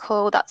wake up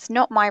call. That's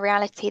not my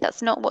reality.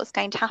 That's not what's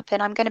going to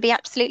happen. I'm going to be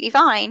absolutely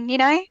fine, you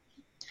know?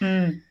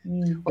 Mm,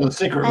 mm, Well, the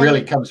secret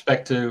really And comes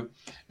back to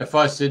if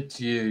I said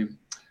to you,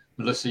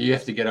 Melissa, you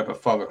have to get up at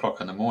 5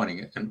 o'clock in the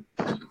morning, and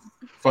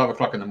 5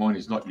 o'clock in the morning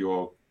is not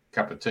your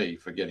cup of tea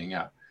for getting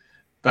up,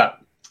 but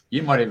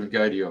you might even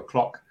go to your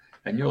clock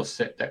and you'll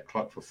set that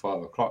clock for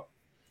 5 o'clock.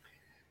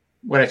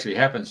 What actually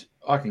happens,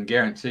 I can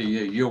guarantee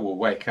you will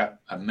wake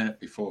up a minute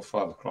before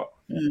 5 o'clock.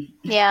 mm,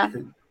 yeah,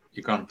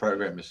 You can't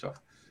program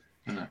yourself.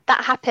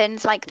 That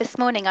happened like this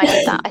morning. I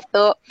did that. I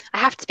thought I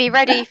have to be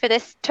ready for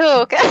this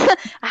talk. I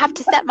have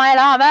to set my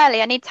alarm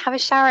early. I need to have a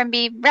shower and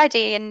be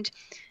ready. And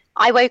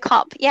I woke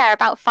up,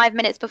 about 5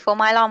 minutes before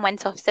my alarm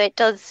went off. So it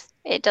does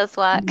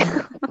work.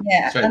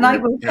 Yeah, So and I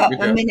woke up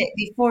a minute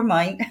before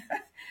mine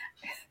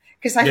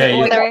because I thought,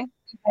 I got to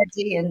be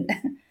ready. And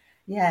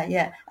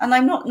yeah. And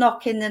I'm not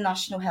knocking the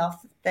National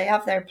Health. They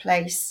have their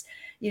place.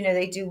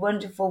 They do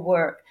wonderful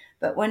work.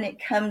 But when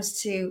it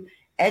comes to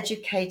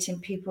educating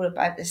people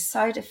about the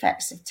side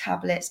effects of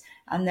tablets,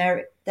 and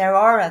there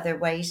are other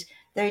ways,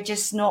 they're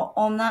just not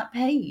on that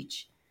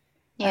page.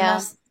 Yeah.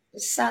 And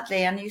that's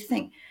sadly, and you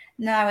think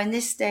now in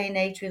this day and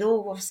age with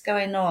all what's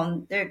going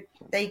on,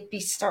 they'd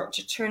start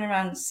to turn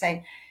around and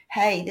say,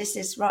 hey, this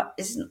is right,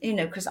 isn't,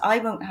 because I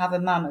won't have a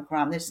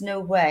mammogram. There's no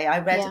way. I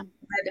read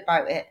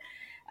about it,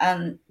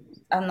 and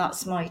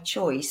that's my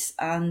choice.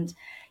 And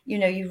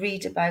you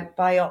read about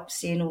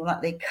biopsy and all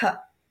that. They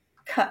cut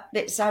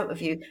bits out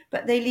of you,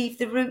 but they leave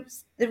the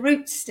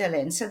roots still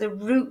in. So the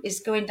root is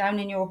going down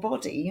in your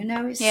body.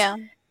 It's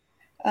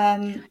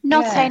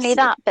not only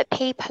that, but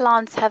people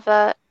aren't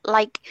ever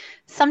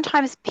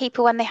sometimes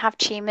people, when they have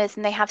tumours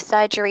and they have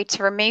surgery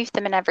to remove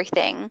them and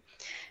everything,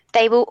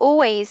 they will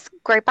always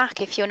grow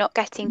back if you're not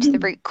getting to the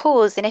root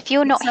cause. And if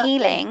you're not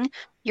healing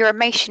your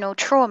emotional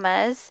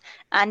traumas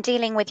and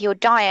dealing with your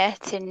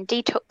diet and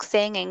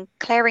detoxing and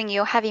clearing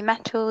your heavy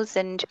metals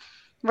and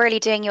really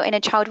doing your inner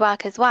child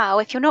work as well,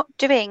 if you're not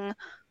doing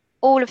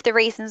all of the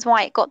reasons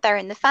why it got there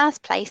in the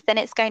first place, then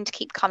it's going to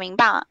keep coming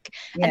back.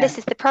 And this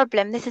is the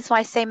problem. This is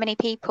why so many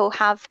people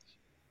have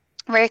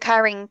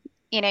recurring,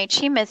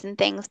 tumours and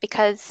things,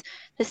 because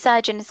the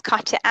surgeon has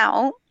cut it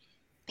out.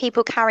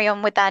 People carry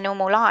on with their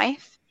normal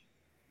life,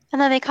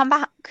 and then they come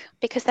back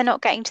because they're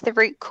not getting to the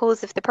root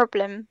cause of the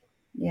problem.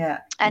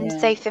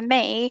 So for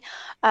me,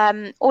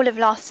 all of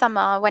last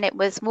summer when it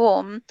was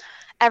warm,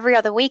 every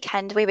other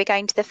weekend we were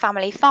going to the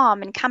family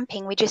farm and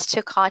camping. We just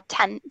took our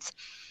tent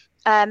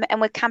and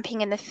we're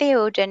camping in the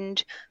field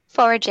and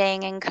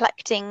foraging and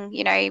collecting,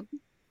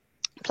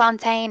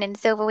 plantain and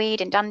silverweed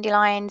and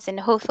dandelions and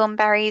hawthorn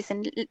berries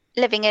and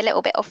living a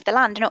little bit off the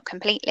land, not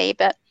completely.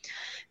 But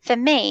for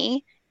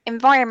me,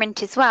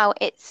 environment as well,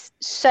 it's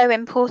so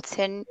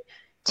important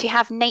to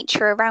have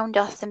nature around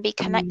us and be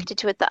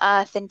connected with the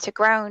earth and to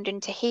ground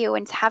and to heal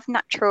and to have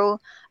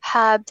natural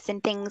herbs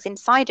and things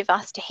inside of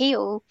us to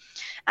heal.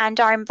 And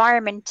our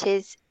environment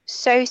is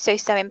so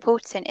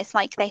important. It's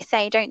like they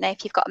say, don't they,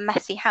 if you've got a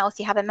messy house,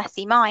 you have a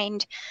messy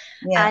mind.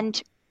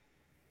 And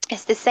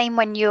it's the same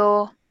when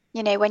you're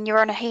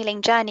on a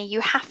healing journey.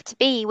 You have to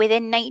be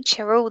within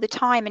nature all the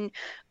time and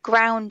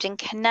ground and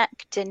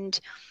connect. And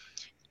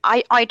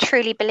I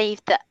truly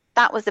believe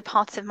that was a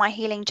part of my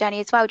healing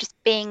journey as well, just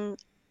being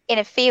in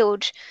a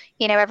field,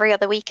 every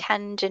other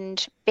weekend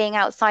and being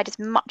outside as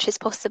much as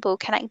possible,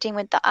 connecting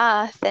with the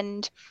earth.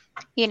 And,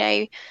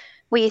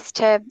 we used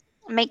to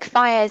make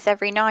fires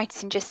every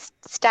night and just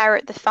stare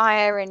at the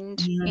fire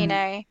and,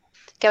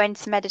 go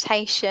into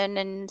meditation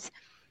and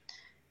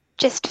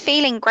just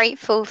feeling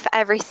grateful for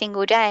every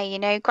single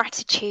day.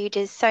 Gratitude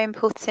is so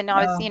important.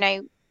 I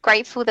was,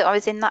 grateful that I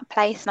was in that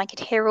place and I could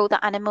hear all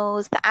the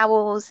animals, the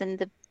owls and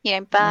the,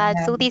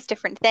 birds, all these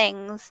different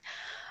things.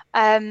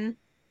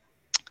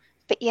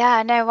 But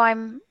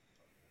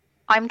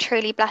I'm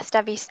truly blessed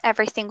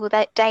every single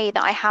day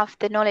that I have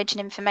the knowledge and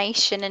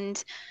information,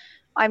 and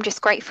I'm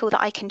just grateful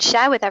that I can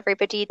share with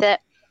everybody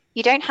that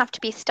you don't have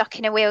to be stuck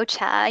in a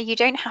wheelchair. You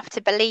don't have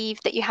to believe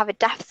that you have a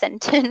death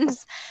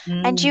sentence,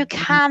 and you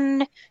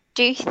can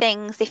do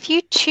things. If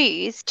you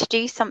choose to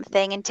do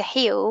something and to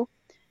heal,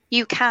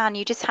 you can.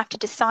 You just have to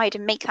decide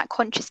and make that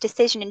conscious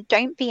decision, and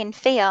don't be in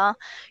fear.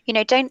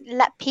 Don't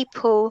let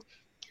people,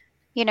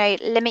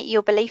 limit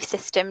your belief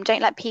system.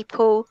 Don't let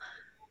people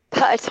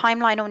put a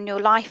timeline on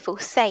your life or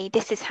say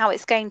this is how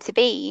it's going to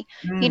be.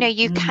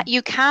 You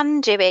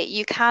can do it.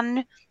 You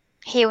can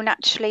heal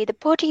naturally. The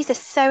bodies are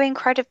so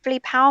incredibly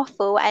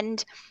powerful,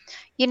 and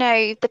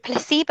the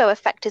placebo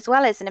effect as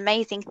well is an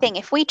amazing thing.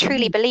 If we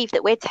truly believe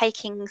that we're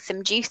taking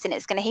some juice and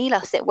it's going to heal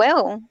us, it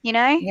will.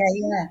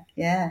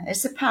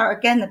 It's the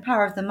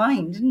power of the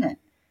mind, isn't it?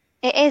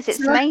 It is. It's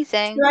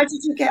amazing. So how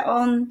did you get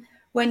on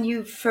when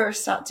you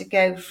first had to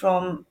go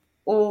from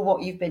all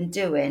what you've been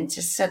doing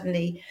to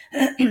suddenly,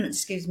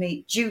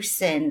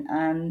 juicing,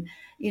 and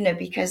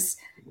because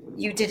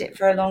you did it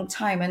for a long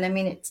time, and I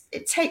mean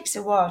it takes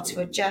a while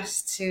to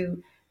adjust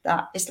to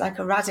that. It's like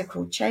a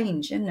radical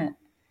change, isn't it?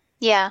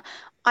 Yeah,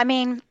 I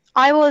mean,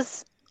 I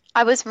was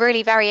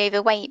really very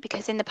overweight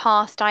because in the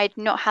past I'd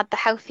not had the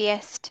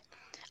healthiest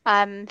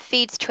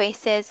foods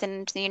choices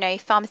and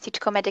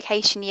pharmaceutical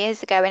medication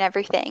years ago and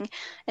everything,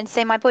 and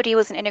so my body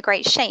wasn't in a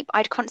great shape.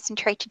 I'd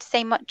concentrated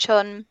so much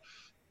on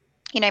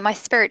my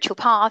spiritual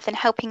path and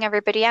helping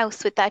everybody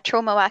else with their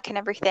trauma work and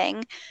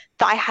everything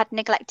that I had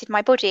neglected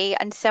my body,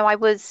 and so I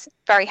was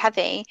very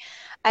heavy.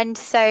 And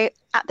so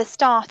at the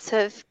start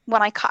of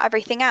when I cut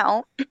everything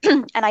out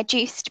and I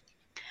juiced,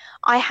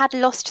 I had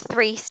lost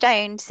 3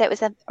 stones, so it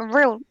was a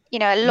real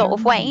a lot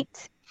of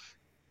weight.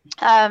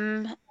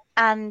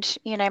 And,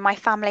 my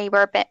family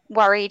were a bit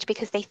worried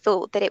because they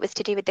thought that it was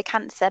to do with the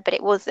cancer, but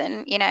it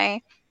wasn't.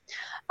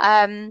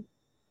 Um,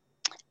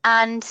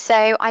 and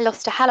so I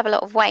lost a hell of a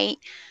lot of weight.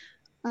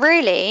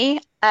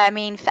 Really, I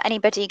mean, for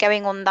anybody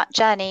going on that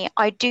journey,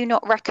 I do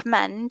not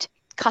recommend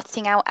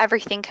cutting out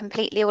everything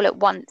completely all at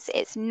once.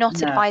 It's not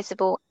No.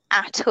 advisable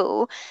at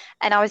all.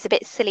 And I was a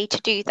bit silly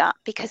to do that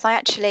because I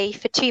actually,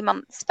 for 2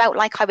 months, felt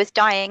like I was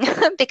dying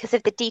because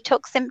of the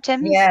detox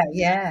symptoms.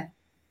 Yeah.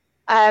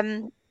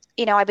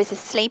 I was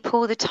asleep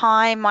all the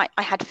time. I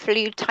had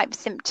flu type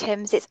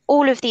symptoms. It's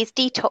all of these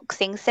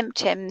detoxing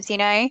symptoms.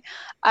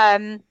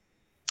 And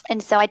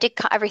so I did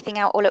cut everything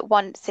out all at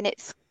once, and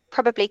it's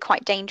probably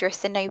quite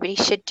dangerous, and nobody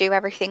should do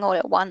everything all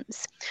at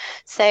once.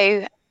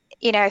 So,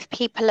 if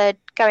people are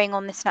going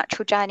on this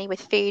natural journey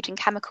with food and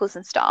chemicals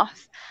and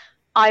stuff,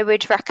 I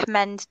would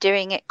recommend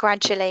doing it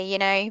gradually,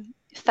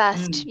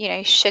 first,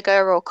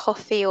 sugar or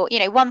coffee or,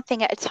 one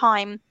thing at a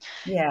time,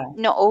 Yeah.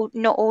 not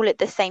all at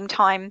the same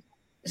time.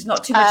 It's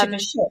not too much of a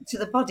shock to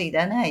the body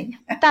then, hey?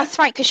 That's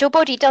right, because your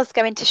body does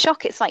go into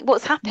shock. It's like,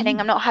 what's happening?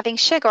 I'm not having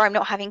sugar, I'm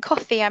not having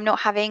coffee, I'm not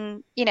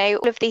having,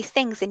 all of these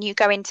things, and you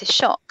go into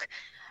shock.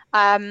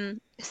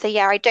 So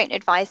yeah, I don't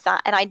advise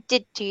that. And I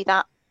did do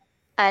that.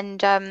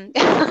 And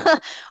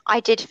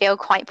I did feel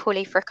quite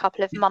poorly for a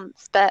couple of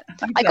months, but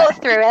I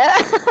got through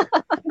it.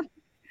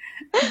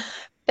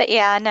 But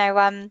yeah, no,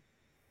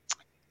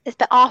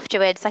 but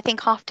afterwards, I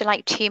think after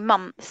like 2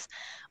 months,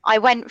 I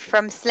went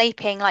from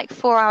sleeping like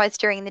 4 hours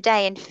during the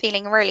day and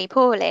feeling really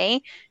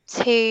poorly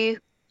to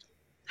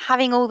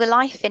having all the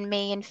life in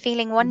me and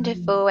feeling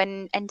wonderful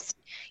and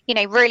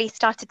really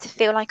started to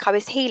feel like I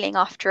was healing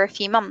after a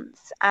few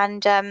months.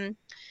 And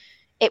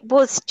it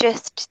was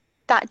just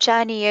that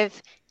journey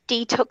of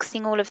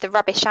detoxing all of the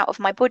rubbish out of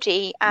my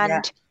body.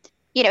 And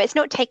it's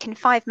not taken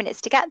 5 minutes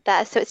to get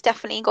there, so it's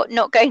definitely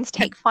not going to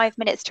take 5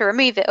 minutes to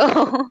remove it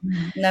all.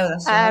 No,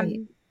 that's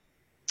right.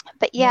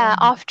 But yeah,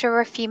 after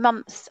a few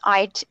months,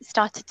 I'd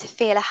started to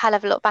feel a hell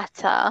of a lot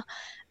better.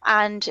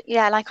 And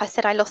yeah, like I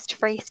said, I lost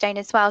freestone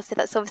as well. So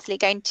that's obviously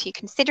going to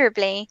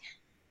considerably,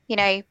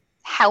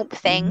 help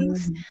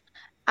things.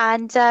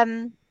 And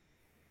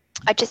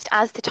I just,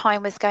 as the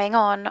time was going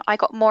on, I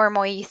got more and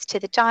more used to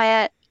the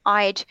diet.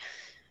 I'd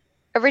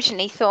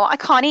originally thought, I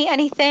can't eat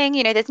anything,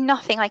 there's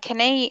nothing I can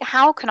eat.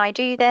 How can I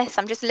do this?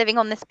 I'm just living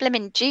on this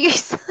blimmin'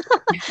 juice.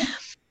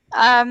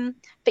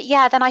 But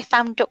yeah, then I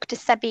found Dr.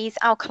 Sebi's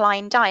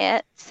alkaline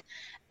diet.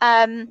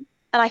 And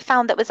I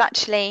found that was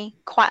actually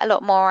quite a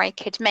lot more I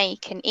could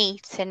make and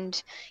eat.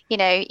 And,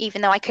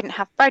 even though I couldn't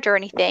have bread or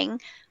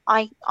anything,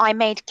 I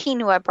made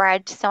quinoa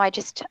bread. So I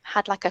just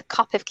had like a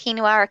cup of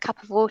quinoa, a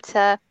cup of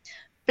water,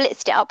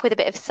 blitzed it up with a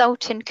bit of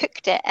salt and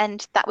cooked it.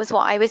 And that was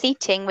what I was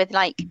eating with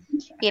like,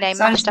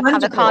 mashed up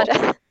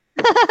avocado.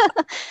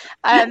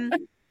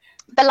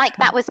 But like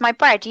that was my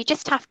bread. You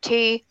just have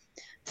to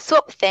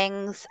swap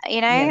things,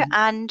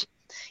 and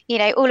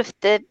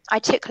I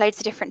took loads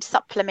of different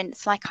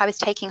supplements. Like I was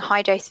taking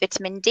high dose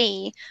vitamin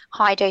D,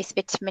 high dose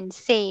vitamin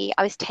C.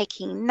 I was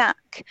taking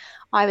NAC.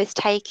 I was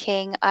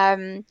taking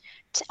I'm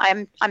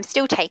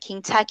still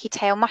taking turkey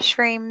tail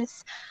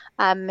mushrooms,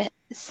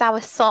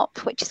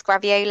 soursop, which is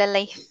graviola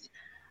leaf,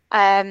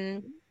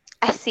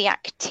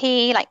 Essiac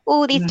tea, like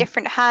all these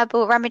different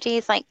herbal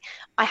remedies. Like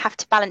I have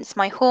to balance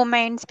my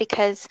hormones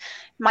because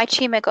my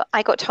tumor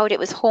I got told it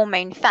was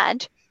hormone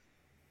fed.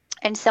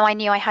 And so I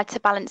knew I had to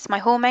balance my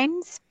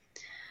hormones.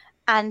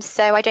 And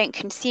so I don't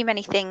consume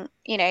anything,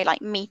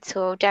 like meat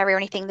or dairy or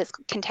anything that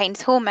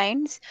contains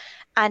hormones.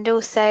 And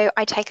also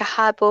I take a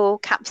herbal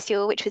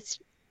capsule,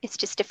 it's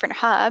just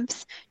different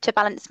herbs to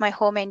balance my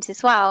hormones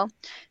as well.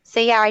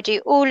 So yeah, I do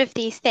all of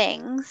these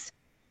things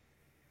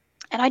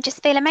and I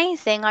just feel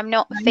amazing. I'm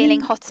not feeling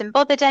hot and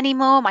bothered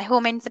anymore. My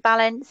hormones are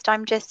balanced.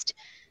 I'm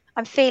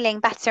feeling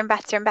better and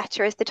better and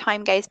better as the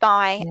time goes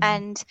by.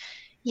 And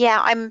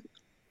yeah,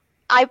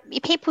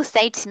 people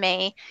say to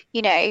me,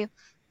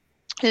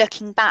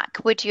 looking back,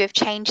 would you have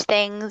changed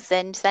things?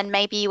 And then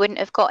maybe you wouldn't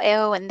have got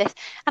ill and this.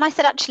 And I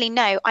said, actually,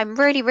 no, I'm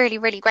really, really,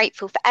 really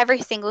grateful for every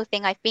single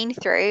thing I've been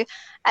through.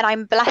 And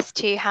I'm blessed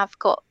to have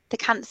got the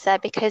cancer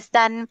because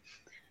then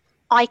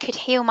I could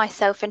heal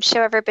myself and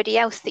show everybody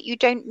else that you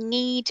don't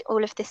need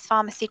all of this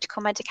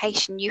pharmaceutical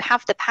medication. You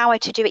have the power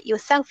to do it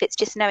yourself. It's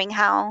just knowing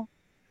how.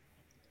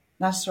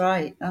 That's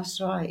right.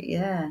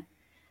 Yeah.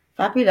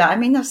 Fabulous. I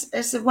mean,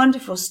 it's a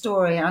wonderful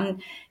story.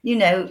 And,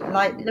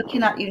 like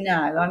looking at you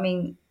now, I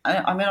mean,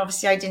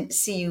 obviously I didn't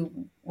see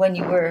you when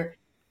you were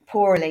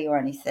poorly or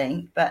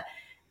anything, but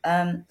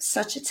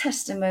such a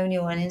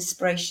testimonial and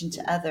inspiration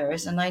to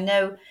others. And I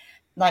know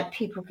like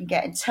people can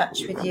get in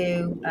touch with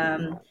you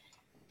and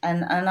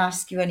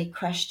ask you any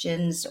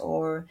questions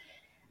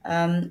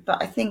but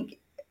I think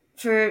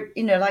for,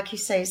 like you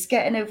say, it's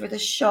getting over the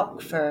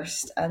shock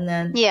first and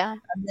then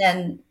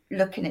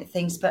looking at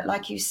things. But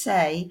like you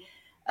say,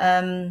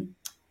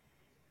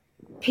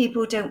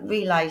 people don't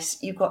realize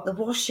you've got the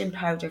washing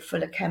powder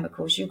full of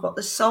chemicals, you've got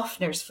the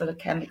softeners full of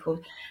chemicals,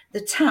 the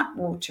tap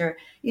water.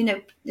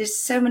 There's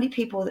so many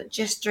people that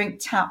just drink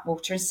tap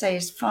water and say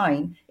it's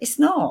fine. It's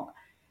not.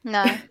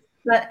 No.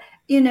 But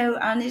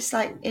and it's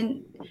like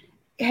in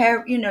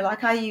hair,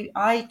 like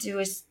I do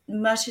as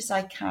much as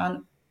I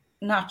can,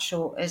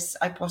 natural as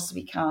I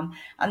possibly can.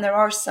 And there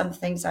are some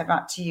things I've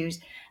had to use.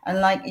 And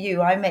like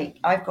you,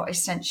 I've got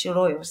essential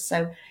oils.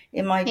 So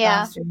in my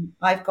Yeah. bathroom,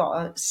 I've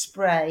got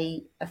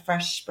a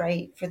fresh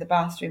spray for the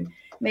bathroom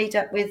made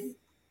up with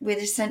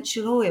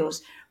essential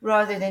oils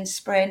rather than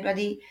spraying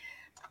bloody,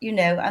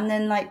 and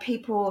then like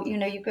people,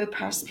 you go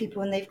past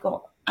people and they've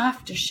got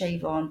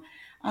aftershave on,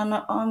 and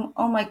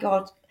oh my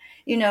God,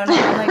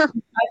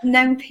 I've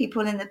known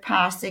people in the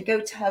past, they go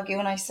to hug you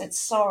and I said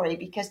sorry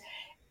because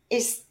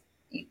it's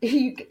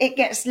it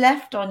gets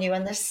left on you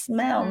and the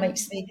smell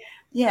makes me,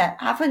 yeah,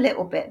 have a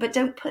little bit, but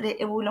don't put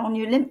it all on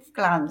your lymph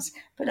glands,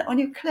 put it on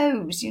your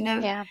clothes,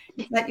 Yeah.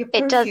 it's like your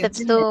It does perfumes,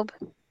 isn't it? absorb.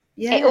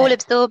 It all Yeah,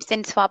 absorbs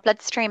into our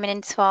bloodstream and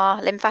into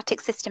our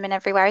lymphatic system and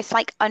everywhere. It's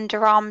like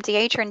underarm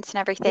deodorants and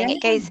everything. yeah,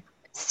 It goes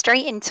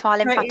straight into our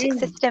right lymphatic in.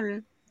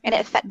 system, and it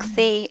affects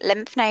the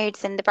lymph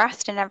nodes and the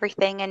breast and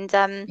everything. And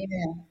Yeah,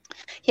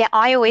 yeah,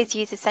 I always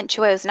use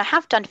essential oils, and I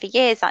have done for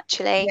years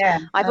actually. yeah,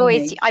 I've tell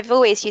always me. I've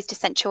always used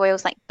essential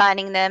oils, like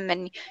burning them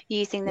and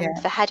using them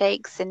Yeah, for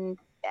headaches and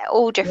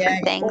all yeah,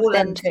 different things. all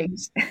them And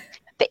things.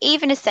 but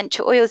even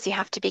essential oils you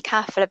have to be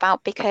careful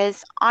about,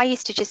 because I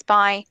used to just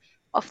buy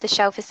off the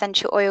shelf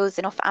essential oils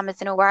and off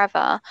Amazon or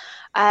wherever.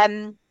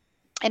 And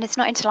it's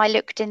not until I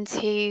looked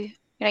into,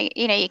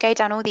 you go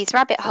down all these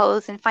rabbit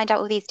holes and find out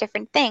all these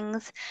different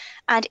things.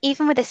 And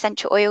even with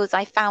essential oils,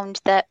 I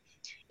found that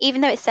even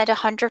though it said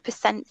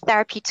 100%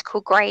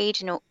 therapeutical grade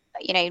and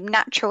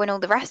natural and all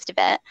the rest of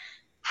it,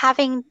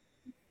 having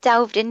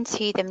delved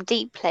into them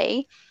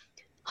deeply,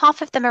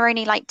 half of them are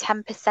only like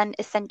 10%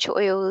 essential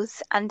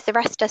oils and the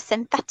rest are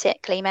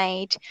synthetically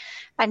made.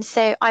 And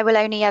so I will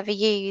only ever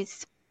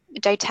use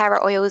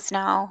doTERRA oils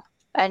now.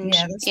 And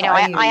Yeah, that's what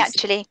I I use.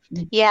 actually,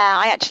 yeah,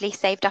 I actually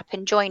saved up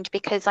and joined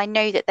because I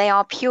know that they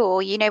are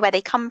pure. You know where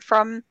they come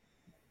from.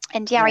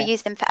 And yeah, I Yeah,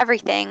 use them for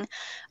everything.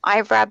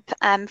 I rub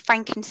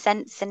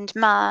frankincense and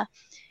myrrh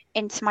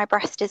into my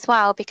breast as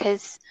well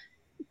because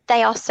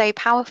they are so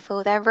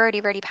powerful. They're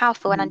really, really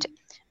powerful. And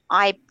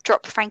I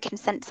drop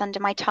frankincense under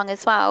my tongue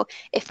as well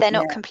if they're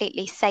not yeah,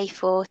 completely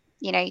safe or,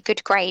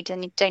 good grade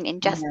and you don't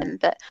ingest yeah. them.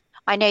 But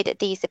I know that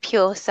these are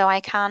pure, so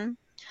I can.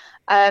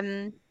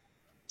 Um,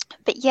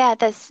 but yeah,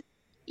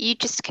 you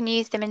just can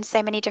use them in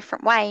so many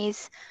different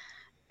ways.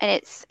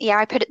 And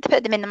I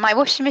put them in my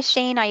washing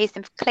machine. I use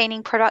them for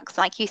cleaning products,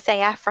 like you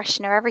say, air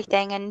freshener,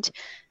 everything. And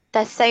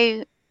they're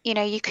so,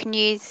 you can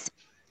use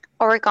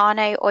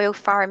oregano oil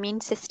for our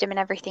immune system and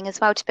everything as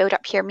well to build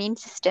up your immune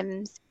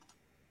systems.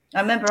 I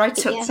remember I But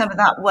took yeah. some of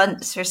that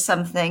once for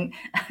something,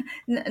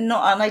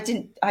 not, and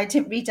I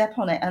didn't read up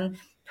on it, and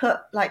put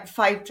like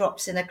 5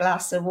 drops in a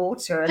glass of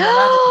water, and then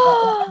added that,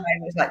 and I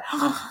was like,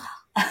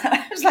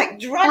 I was like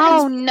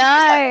Oh dragons.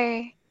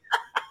 no.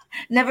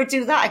 Never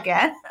do that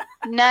again.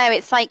 No,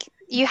 it's like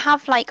you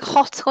have like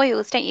hot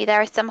oils, don't you?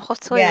 There are some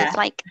hot Yeah, oils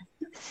like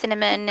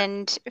cinnamon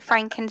and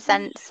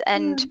frankincense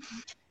and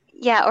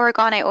yeah,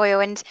 oregano oil.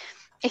 And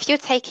if you're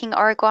taking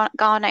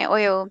oregano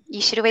oil,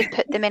 you should always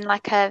put them in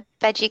like a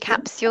veggie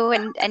capsule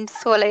and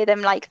swallow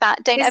them like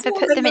that. Don't it's ever all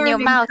put a them in your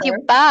learning mouth. You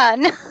curve.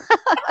 burn.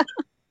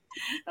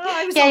 Oh,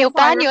 I was Yeah, on you'll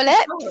burn fire your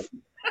before.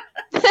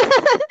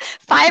 lips.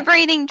 Fire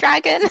breathing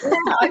dragon.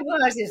 Yeah, I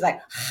was. It was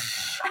like,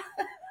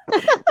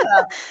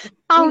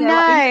 Oh I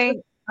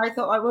no.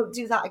 thought I won't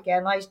do that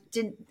again. I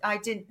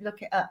didn't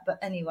look it up, but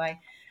anyway.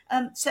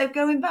 So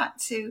going back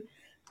to,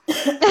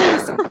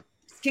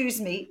 excuse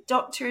me,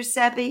 Dr.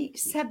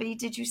 Sebi,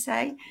 did you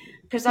say?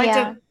 Because I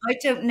Yeah.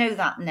 don't know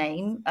that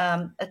name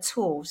at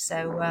all.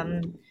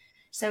 So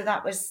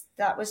that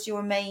was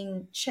your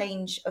main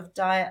change of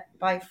diet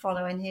by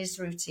following his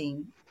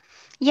routine.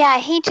 Yeah,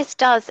 he just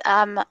does.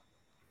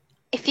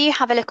 If you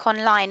have a look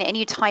online and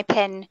you type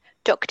in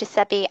Dr.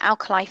 Sebi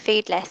alkali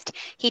food list,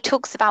 he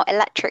talks about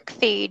electric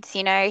foods,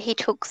 he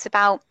talks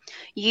about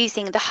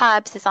using the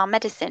herbs as our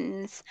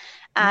medicines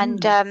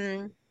and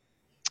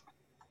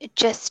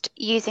just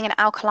using an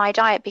alkali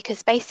diet,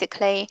 because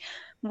basically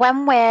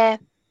when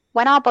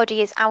our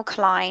body is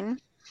alkaline,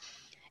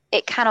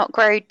 it cannot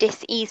grow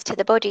dis-ease to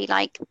the body,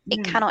 like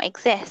it cannot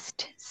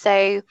exist.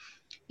 So,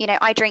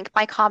 I drink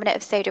bicarbonate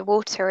of soda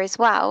water as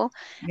well.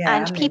 Yeah,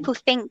 And I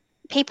mean,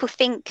 people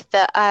think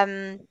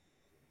that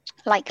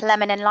like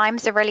lemon and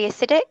limes are really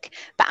acidic,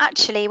 but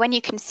actually when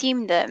you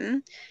consume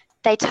them,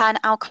 they turn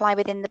alkali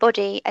within the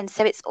body. And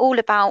so it's all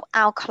about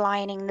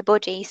alkalining the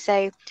body.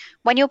 So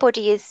when your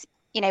body is,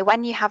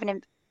 when you have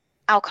an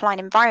alkaline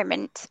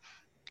environment,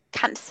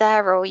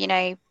 cancer or,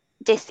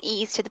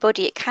 dis-ease to the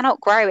body, it cannot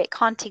grow, it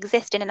can't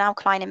exist in an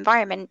alkaline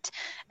environment.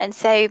 And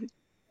so,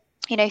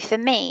 for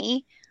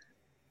me,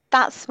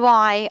 that's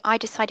why I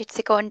decided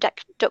to go and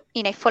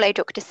follow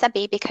Dr.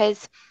 Sebi,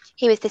 because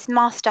he was this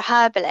master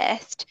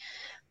herbalist.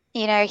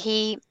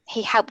 He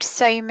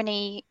helped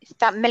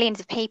millions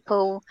of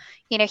people.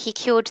 He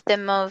cured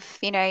them of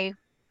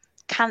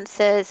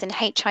cancers and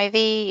HIV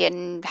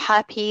and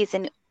herpes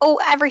and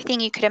everything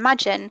you could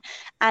imagine.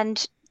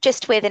 And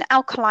just with an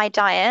alkali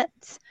diet,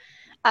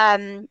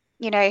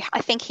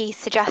 I think he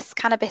suggests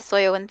cannabis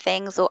oil and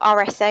things, or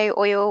RSO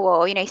oil,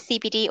 or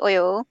CBD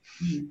oil.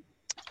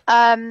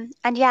 Mm.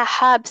 And yeah,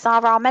 herbs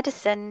are our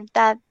medicine.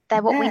 They're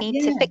what we Yeah,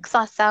 need to yeah, fix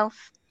ourselves.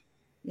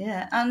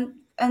 yeah. And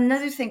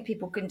another thing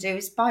people can do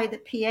is buy the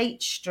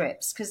pH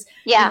strips, because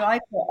Yeah.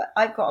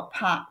 I've got a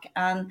pack,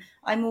 and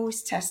I'm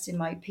always testing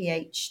my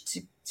pH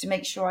to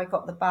make sure I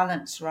got the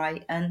balance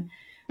right. And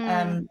Mm.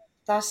 um,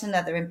 that's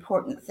another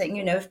important thing.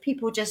 If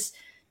people just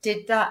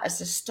did that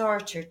as a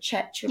starter,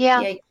 checked your Yeah,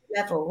 pH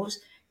levels,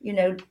 you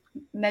know,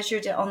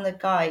 measured it on the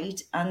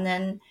guide, and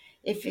then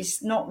if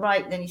it's not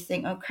right, then you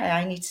think, okay,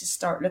 I need to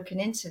start looking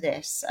into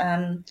this.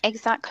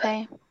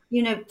 exactly.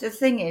 The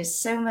thing is,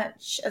 so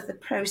much of the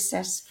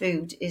processed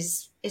food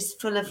is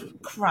full of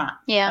crap.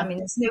 I Yeah. mean,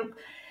 there's no,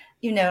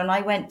 and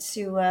I went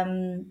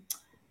to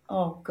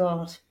oh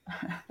God,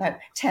 about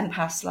 10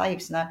 past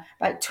lives now,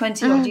 about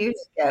 20 odd Mm.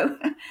 years ago.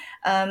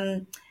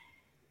 um,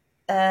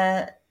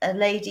 a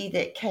lady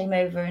that came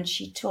over, and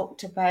she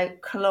talked about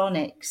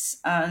colonics,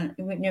 and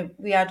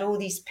we had all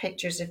these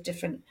pictures of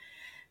different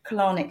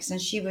colonics,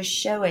 and she was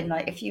showing,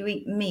 like, if you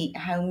eat meat,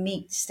 how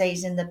meat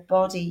stays in the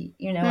body,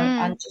 and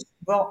Mm. just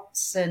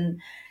rots,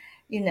 and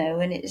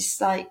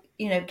it's like,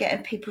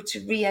 getting people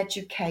to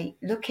re-educate,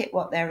 look at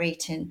what they're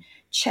eating,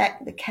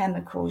 check the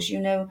chemicals,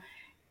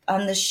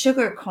 and the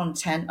sugar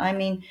content. I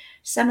mean,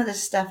 some of the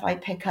stuff I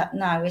pick up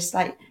now is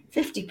like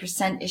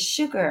 50% is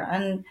sugar,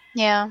 and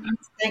Yeah. I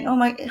think, oh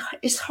my,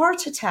 it's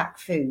heart attack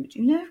food.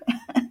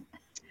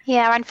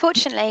 Yeah,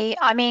 unfortunately,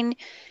 I mean,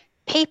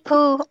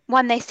 people,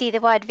 when they see the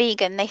word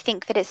vegan, they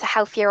think that it's a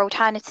healthier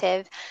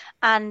alternative.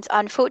 And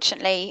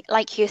unfortunately,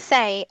 like you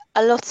say,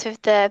 a lot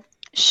of the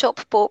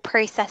shop bought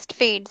processed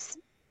foods,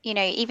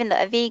 even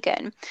that are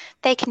vegan,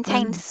 they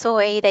contain Mm.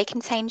 soy, they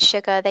contain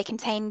sugar, they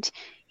contain,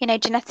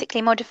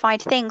 genetically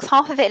modified things.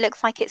 Half of it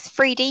looks like it's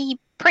 3D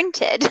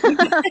printed.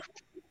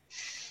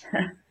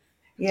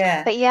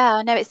 Yeah. But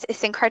yeah, no,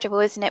 it's incredible,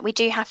 isn't it? We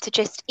do have to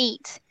just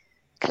eat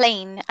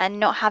clean and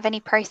not have any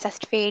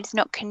processed foods,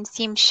 not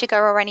consume sugar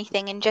or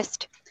anything, and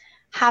just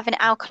have an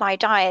alkali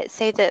diet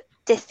so that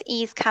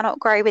dis-ease cannot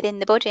grow within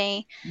the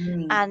body,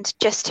 Mm. and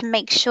just to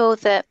make sure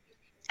that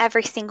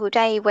every single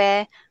day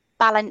we're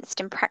balanced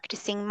and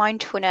practicing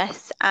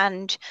mindfulness,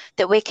 and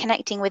that we're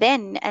connecting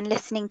within and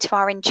listening to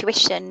our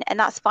intuition. And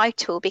that's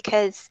vital,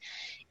 because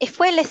if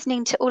we're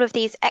listening to all of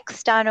these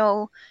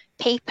external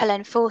people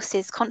and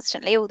forces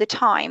constantly all the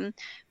time,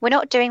 we're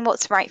not doing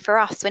what's right for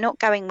us. We're not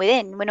going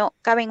within. We're not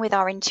going with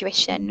our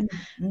intuition.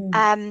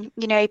 Mm.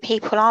 Mm.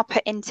 People are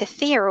put into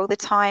fear all the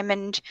time,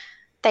 and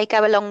they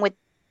go along with,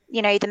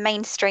 the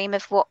mainstream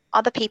of what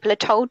other people are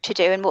told to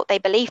do and what they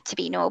believe to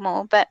be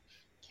normal. But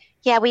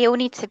yeah, we all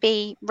need to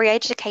be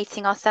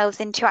re-educating ourselves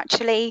into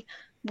actually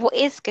what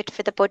is good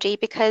for the body,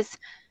 because,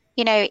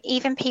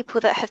 even people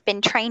that have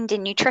been trained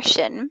in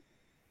nutrition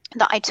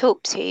that I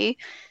talk to,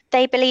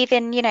 they believe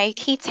in,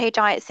 keto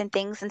diets and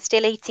things, and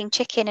still eating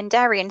chicken and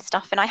dairy and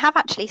stuff. And I have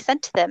actually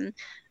said to them,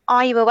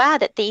 are you aware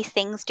that these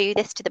things do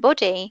this to the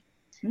body?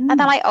 And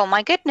they're Mm. like, oh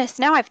my goodness,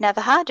 no, I've never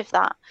heard of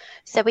that.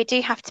 So we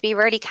do have to be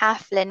really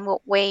careful in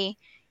what we,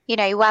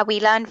 where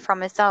we learn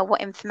from as well,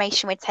 what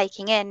information we're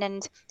taking in.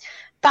 And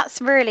that's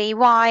really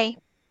why,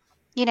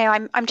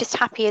 I'm just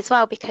happy as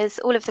well, because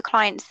all of the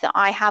clients that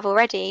I have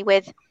already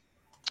with,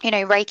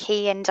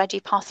 Reiki, and I do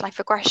past life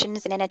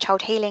regressions and inner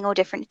child healing, or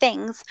different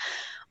things,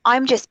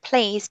 I'm just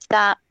pleased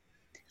that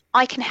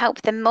I can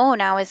help them more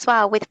now as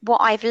well with what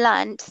I've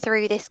learned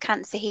through this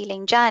cancer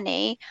healing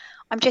journey.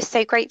 I'm just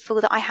so grateful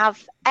that I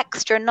have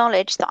extra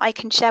knowledge that I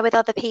can share with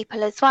other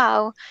people as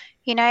well,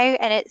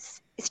 and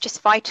it's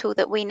just vital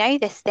that we know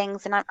these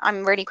things. And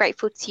I'm really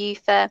grateful to you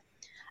for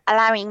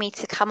allowing me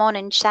to come on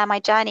and share my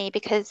journey,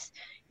 because,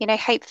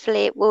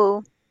 hopefully it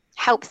will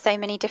help so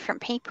many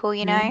different people.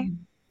 Mm.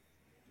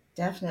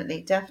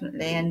 Definitely,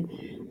 definitely. And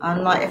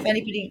like, if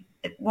anybody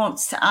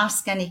wants to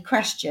ask any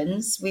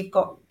questions, we've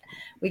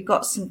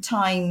got some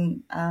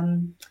time.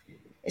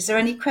 Is there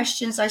any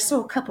questions? I saw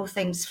a couple of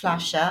things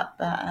flash up,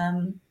 but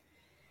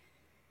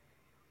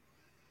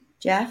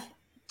Jeff,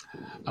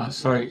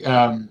 Sorry.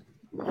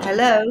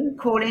 hello,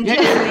 calling Yeah.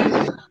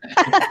 Jeffrey.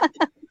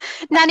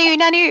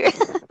 Nanu.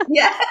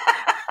 Yeah,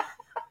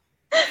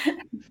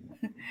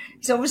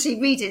 he's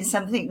obviously reading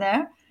something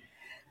there.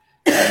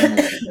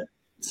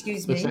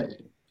 Excuse Let's me. say,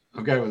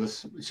 I'll go with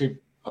this.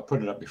 I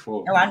put it up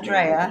before. Oh,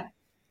 Andrea.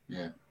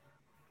 Yeah.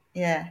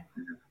 Yeah.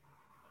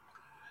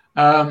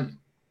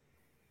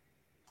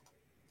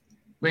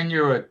 When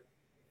you were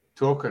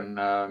talking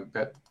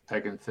about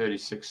taking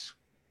 36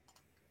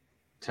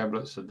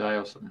 tablets a day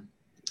or something,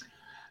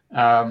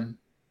 I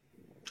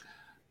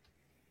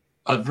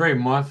was very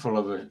mindful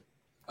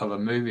of a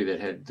movie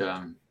that had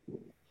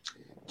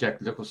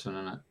Jack Nicholson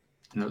in it,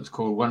 and it was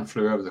called One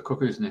Flew Over the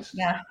Cuckoo's Nest.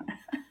 Yeah.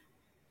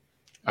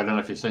 I don't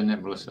know if you've seen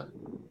that, Melissa.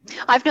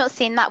 I've not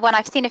seen that one.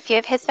 I've seen a few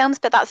of his films,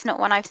 but that's not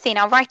one I've seen.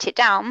 I'll write it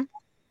down.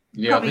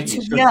 Yeah, Probably I think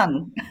you too should.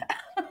 young.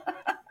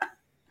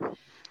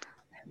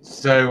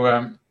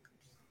 So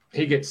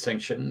he gets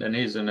sanctioned, and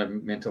he's in a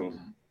mental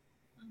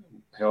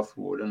health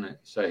ward, isn't it?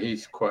 So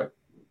he's quite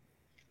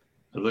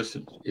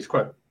lucid. He's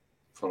quite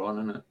full on,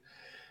 isn't it?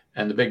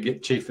 And the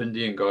big chief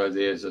Indian guy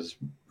there is his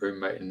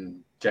roommate,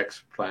 and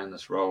Jack's playing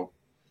this role.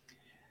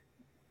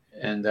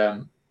 And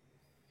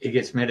he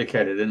gets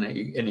medicated, and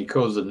he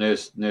calls the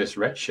nurse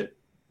rat shit.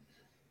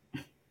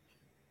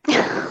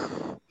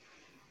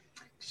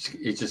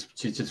 She's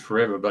just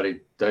forever bloody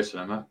dosing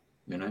him up,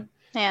 you know.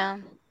 Yeah.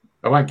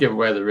 I won't give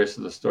away the rest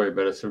of the story,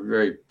 but it's a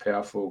very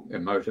powerful,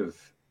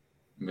 emotive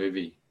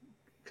movie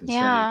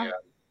concerning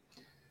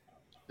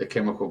the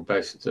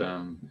chemical-based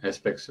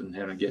aspects and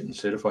how to get them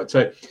certified.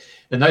 So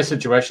in those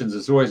situations,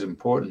 it's always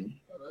important.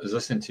 I was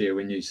listening to you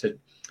when you said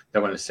they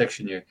want to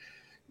section you.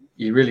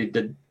 You really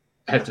did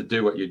have to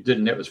do what you did,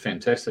 and that was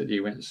fantastic.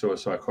 You went and saw a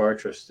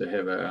psychiatrist to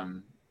have a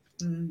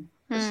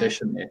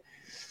session there,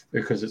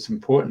 because it's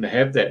important to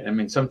have that. I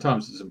mean,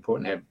 sometimes it's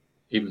important to have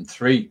even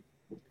 3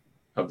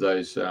 of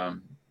those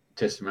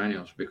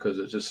testimonials, because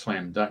it's just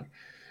slam dunk.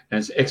 And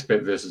it's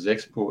expert versus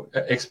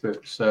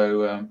expert.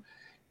 So,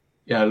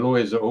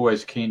 lawyers are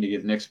always keen to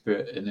get an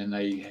expert, and then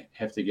they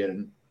have to get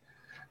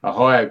a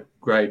higher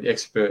grade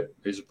expert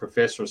who's a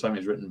professor or something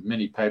who's written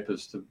many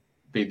papers to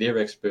be their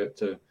expert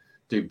to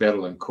do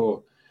battle in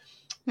court.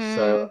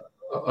 So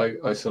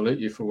I salute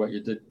you for what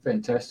you did.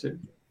 Fantastic.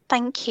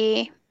 Thank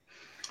you.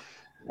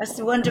 That's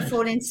a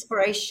wonderful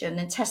inspiration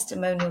and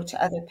testimonial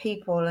to other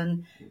people.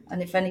 And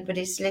if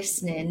anybody's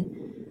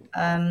listening,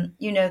 and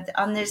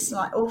there's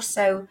like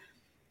also,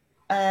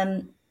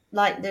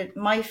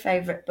 my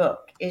favorite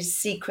book is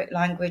Secret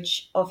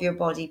Language of Your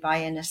Body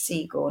by Inna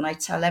Siegel. And I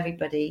tell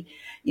everybody,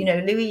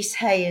 Louise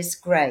Hay is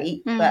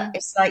great, but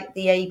it's like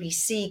the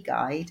ABC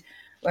guide,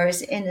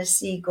 whereas Inna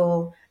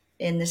Siegel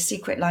in The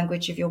Secret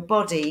Language of Your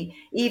Body,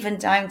 even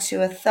down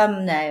to a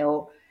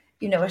thumbnail,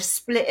 a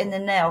split in the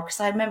nail. Because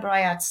I remember I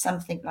had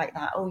something like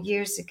that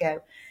years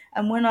ago.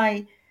 And when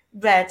I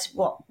read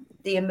what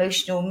the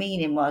emotional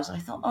meaning was, I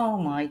thought, oh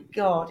my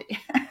God,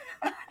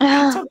 talk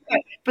about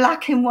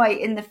black and white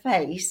in the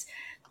face,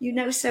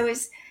 so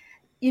it's,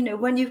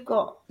 when you've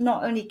got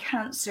not only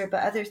cancer,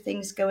 but other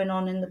things going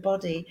on in the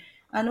body.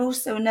 And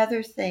also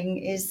another thing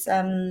is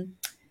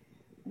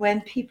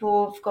when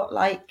people have got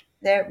like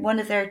one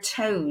of their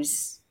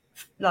toes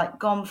like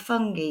gone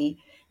fungy,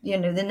 the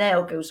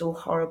nail goes all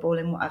horrible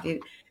and what have you.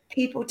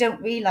 People don't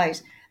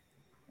realize,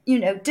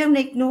 don't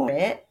ignore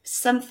it.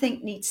 Something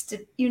needs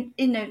to,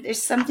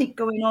 there's something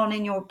going on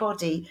in your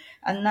body,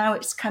 and now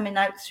it's coming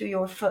out through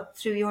your foot,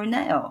 through your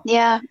nail.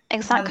 Yeah,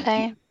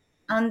 exactly.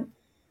 And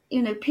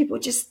people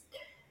just,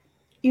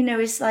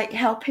 it's like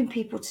helping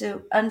people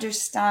to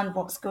understand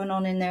what's going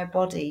on in their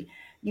body.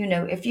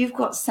 If you've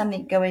got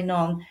something going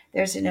on,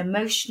 there's an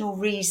emotional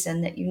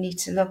reason that you need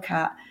to look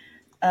at.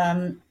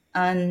 And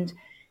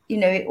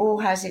it all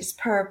has its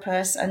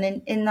purpose.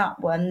 And in that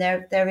one,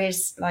 there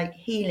is like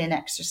healing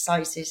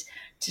exercises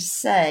to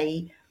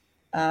say,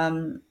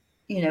 when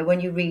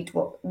you read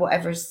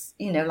whatever's,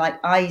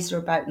 like eyes are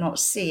about not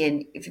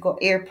seeing. If you've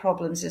got ear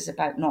problems, it's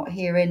about not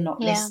hearing,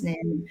 not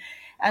listening.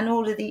 And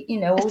all of the,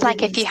 it's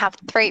like if you have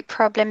throat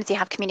problems, you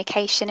have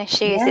communication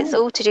issues. It's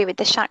all to do with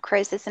the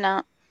chakras, isn't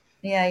it?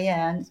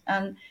 Yeah.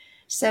 And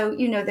so,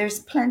 there's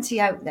plenty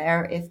out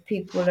there if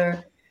people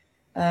are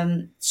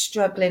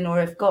struggling or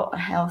have got a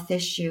health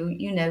issue,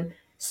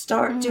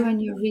 start doing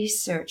your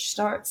research,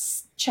 start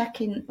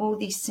checking all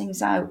these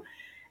things out.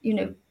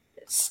 If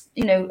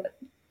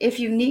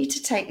you need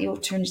to take the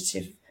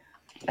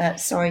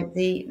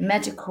the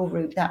medical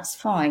route, that's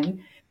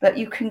fine, but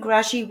you can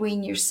gradually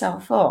wean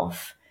yourself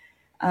off.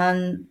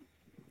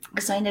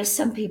 Because I know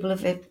some people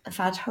have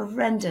had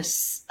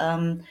horrendous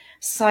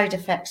side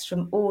effects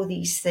from all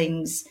these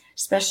things,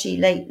 especially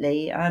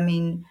lately. I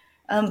mean,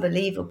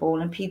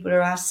 unbelievable. And people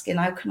are asking,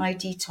 how can I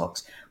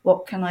detox?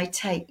 What can I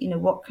take?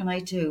 What can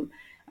I do?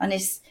 And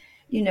it's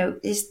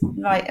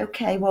right.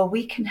 Okay, well,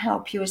 we can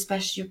help you as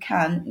best you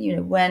can,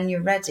 when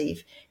you're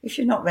ready. If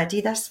you're not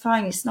ready, that's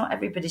fine. It's not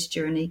everybody's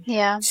journey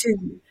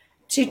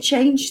to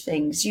change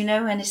things,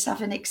 and it's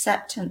having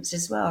acceptance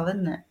as well,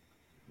 isn't it?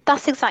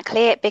 That's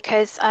exactly it,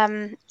 because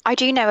I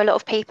do know a lot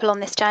of people on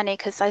this journey,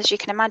 because as you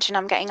can imagine,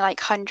 I'm getting like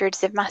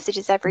hundreds of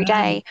messages every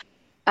day.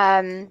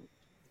 And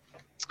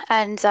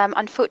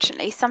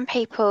unfortunately, some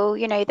people,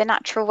 the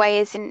natural way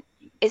isn't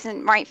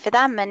right for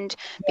them. And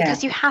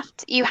because you have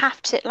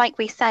to, like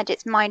we said,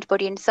 it's mind,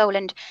 body and soul.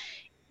 And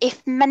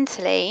if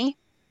mentally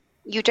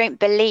you don't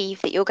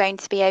believe that you're going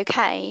to be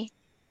okay,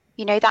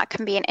 that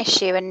can be an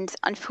issue. And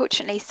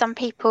unfortunately, some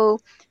people,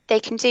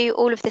 they can do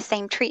all of the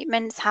same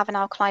treatments, have an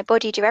alkali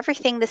body, do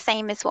everything the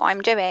same as what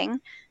I'm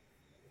doing,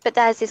 but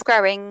theirs is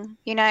growing,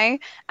 and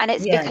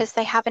it's because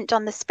they haven't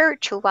done the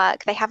spiritual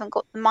work. They haven't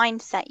got the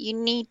mindset. You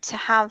need to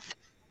have,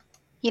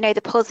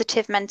 the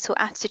positive mental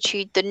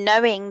attitude, the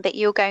knowing that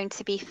you're going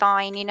to be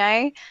fine,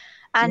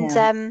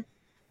 and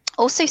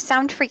also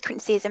sound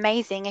frequency is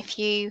amazing. If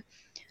you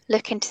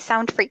look into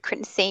sound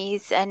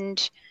frequencies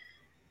and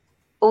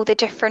all the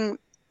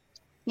different,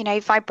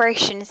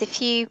 vibrations,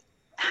 if you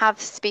have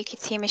spooky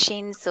tea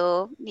machines,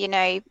 or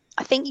I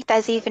think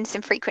there's even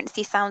some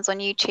frequency sounds on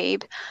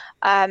YouTube,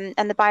 and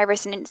the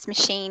bioresonance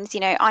machines,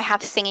 I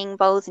have singing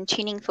bowls and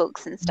tuning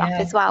forks and stuff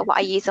as well, what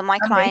I use on my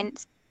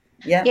clients.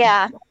 Yeah.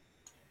 Yeah.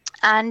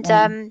 And,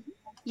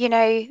 you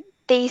know,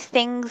 these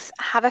things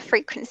have a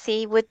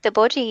frequency with the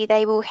body.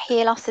 They will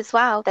heal us as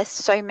well. There's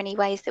so many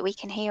ways that we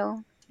can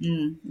heal.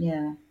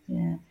 Yeah,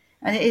 yeah.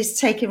 And it is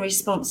taking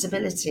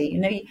responsibility.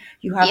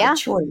 You have a Yeah.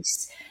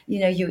 choice.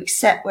 You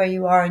accept where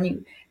you are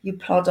and you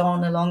plod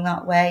on along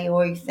that way,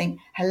 or you think,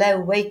 hello,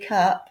 wake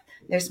up.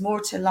 There's more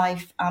to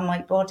life and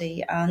my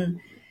body. And,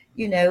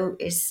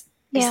 it's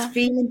Yeah.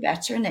 feeling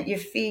better, isn't it?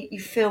 You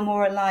feel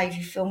more alive.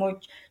 You feel more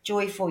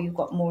joyful. You've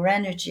got more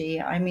energy.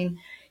 I mean,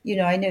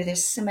 I know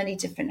there's so many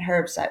different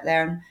herbs out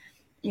there.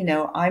 And,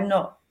 I'm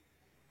not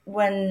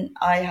when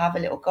I have a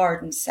little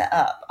garden set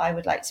up, I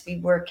would like to be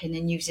working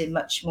and using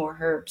much more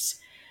herbs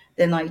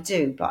than I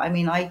do. But I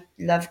mean, I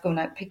love going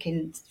out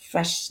picking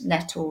fresh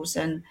nettles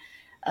and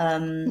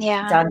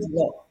Yeah.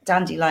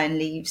 dandelion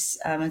leaves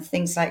and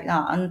things like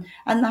that.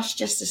 And that's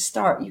just a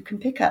start. You can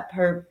pick up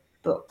herb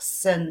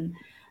books and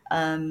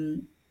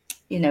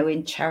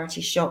in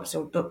charity shops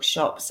or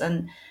bookshops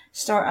and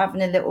start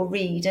having a little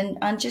read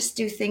and just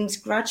do things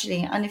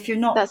gradually. And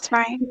That's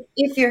right.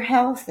 if you're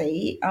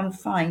healthy and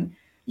fine,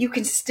 you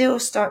can still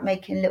start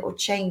making little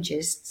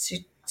changes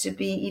to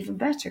be even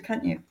better,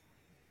 can't you?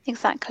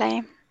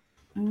 Exactly.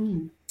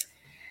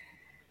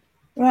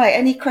 Right.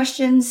 Any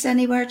questions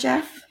anywhere,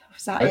 Jeff?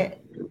 Was that Nope.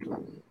 it?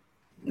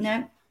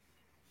 No?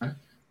 No.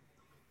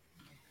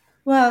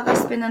 Well,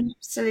 that's been an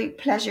absolute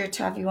pleasure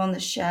to have you on the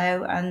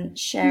show and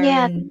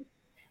Yeah.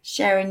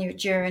 sharing your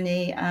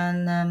journey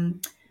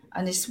and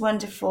it's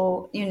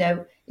wonderful.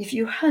 If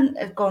you hadn't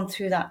have gone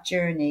through that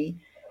journey,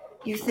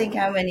 you think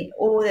how many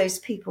all those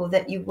people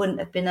that you wouldn't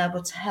have been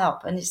able to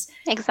help. And it's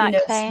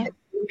Exactly. like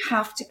we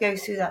have to go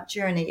through that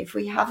journey. If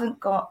we haven't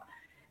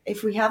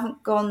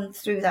gone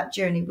through that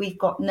journey, we've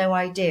got no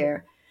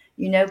idea,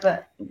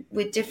 but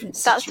with different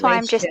That's why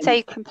I'm just situations.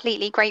 so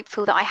completely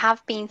grateful that I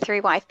have been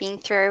through what I've been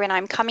through and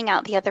I'm coming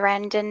out the other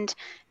end, and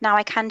now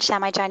I can share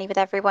my journey with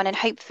everyone, and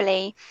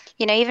hopefully,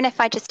 even if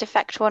I just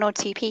affect one or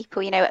two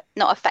people,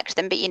 not affect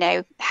them, but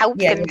help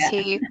Yeah, them yeah,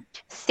 to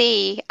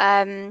see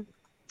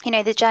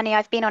the journey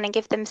I've been on and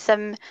give them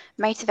some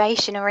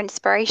motivation or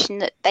inspiration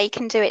that they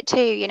can do it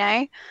too.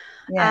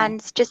 yeah,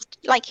 And just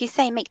like you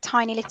say, make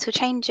tiny little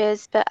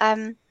changes.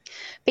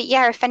 But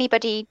yeah, if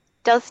anybody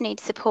does need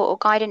support or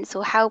guidance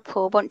or help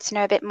or want to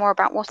know a bit more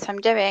about what I'm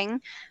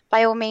doing,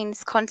 by all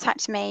means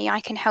contact me.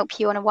 I can help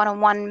you on a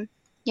one-on-one,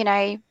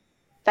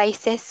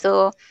 basis.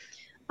 Or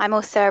I'm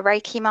also a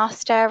Reiki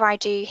master. I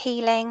do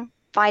healing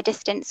via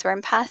distance or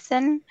in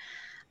person.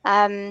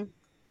 Um,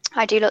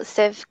 I do lots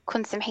of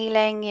quantum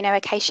healing,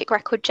 Akashic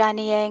record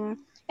journeying,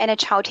 inner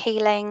child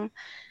healing,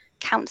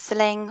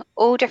 counselling,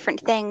 all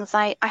different things.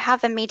 I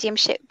have a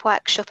mediumship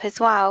workshop as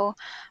well.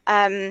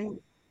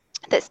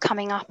 That's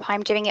coming up.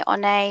 I'm doing it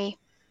on a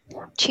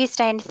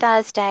Tuesday and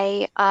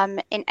Thursday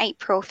in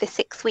April for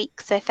 6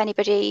 weeks. So if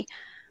anybody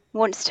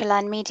wants to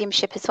learn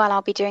mediumship as well,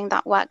 I'll be doing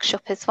that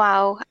workshop as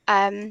well.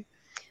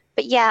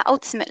 But yeah,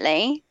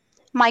 ultimately,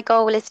 my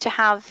goal is to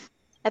have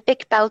a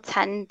big bell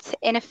tent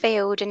in a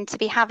field and to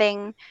be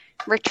having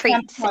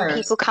retreats and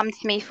people campfires. come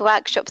to me for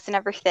workshops and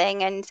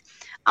everything. And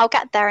I'll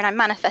get there and I'm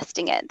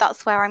manifesting it.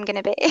 That's where I'm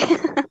going to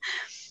be.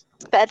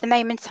 But at the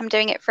moment, I'm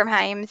doing it from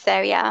home.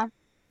 So yeah.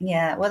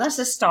 Yeah, well, that's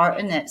a start,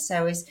 isn't it?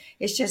 So it's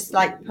just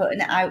like putting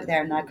it out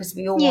there now because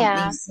we all want Yeah.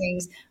 these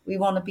things. We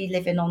want to be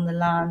living on the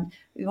land.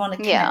 We want to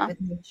connect Yeah, with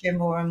nature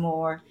more and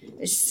more.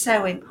 It's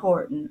so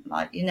important,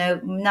 like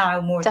now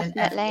more than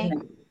ever, definitely.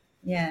 isn't it?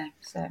 Yeah.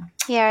 So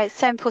Yeah, it's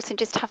so important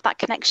just to have that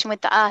connection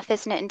with the earth,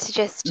 isn't it? And to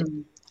just,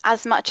 mm.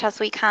 as much as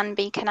we can,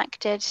 be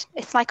connected.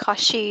 It's like our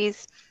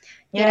shoes.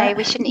 We Yeah,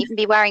 shouldn't even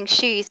be wearing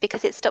shoes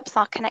because it stops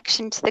our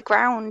connection to the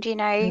ground.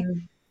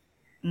 mm.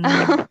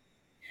 Mm.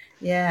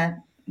 Yeah,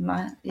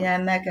 yeah,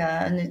 mega.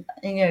 And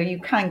you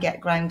can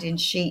get grounding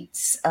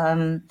sheets.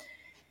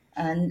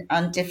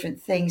 And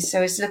different things.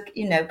 So it's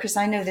because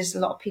I know there's a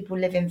lot of people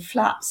live in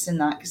flats and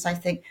that. Because I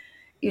think,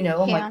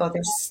 oh my Yeah, God,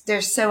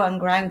 they're so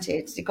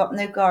ungrounded. They've got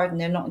no garden.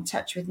 They're not in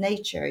touch with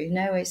nature.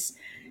 It's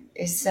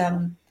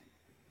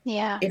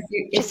yeah. if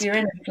Just, you're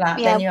in a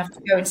flat, yeah, then you have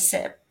to go and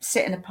sit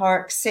in a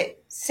park,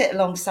 sit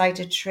alongside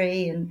a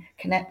tree and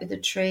connect with the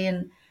tree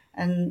and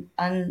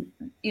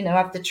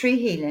have the tree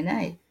healing,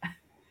 eh?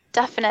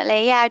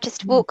 definitely. Yeah,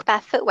 just walk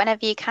barefoot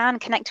whenever you can,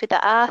 connect with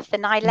the earth.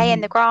 And I lay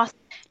in the Mm. grass,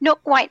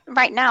 not quite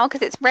right now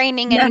because it's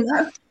raining No, and,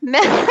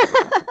 no.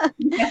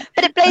 Yeah,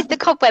 but it blows the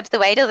cobwebs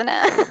away, doesn't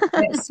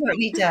it it?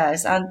 certainly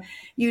does. And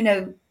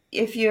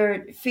if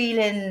you're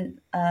feeling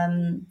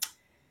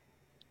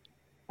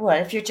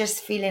if you're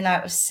just feeling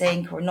out of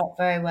sync or not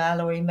very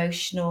well or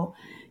emotional,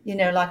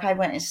 like I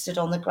went and stood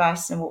on the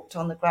grass and walked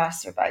on the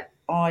grass for about,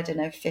 I don't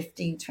know,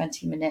 15,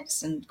 20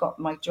 minutes and got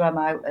my drum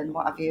out and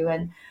what have you.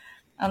 And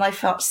I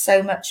felt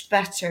so much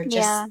better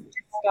Yeah, just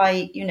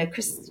by,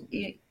 because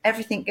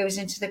everything goes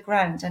into the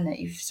ground and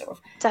you sort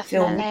of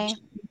feel definitely.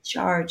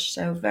 recharged.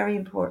 So very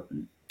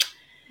important.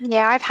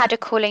 Yeah, I've had a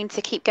calling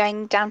to keep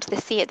going down to the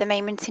sea at the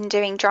moment and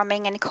doing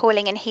drumming and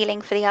calling and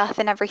healing for the earth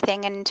and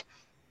everything. And,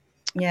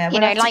 Yeah,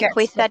 we'll have to like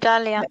we said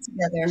earlier, get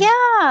together.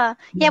 yeah,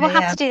 Yeah, we'll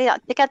have yeah. to do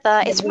that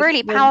together. Yeah, It's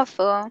really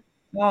powerful.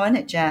 Oh, isn't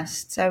it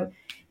just? So,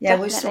 yeah,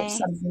 we'll sort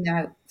Definitely. something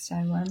out. So,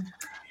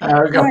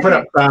 I'll put right.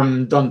 up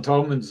Don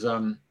Tolman's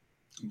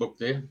book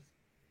there.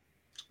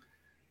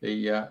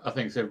 I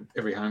think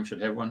every home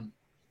should have one.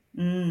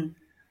 Mm.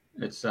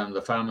 It's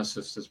The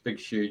Pharmacist, this big,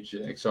 huge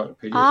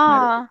encyclopedia. It's made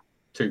up of Ah,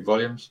 2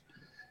 volumes.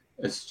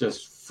 It's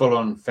just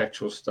full-on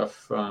factual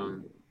stuff.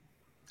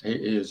 He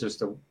is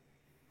just a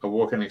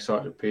walking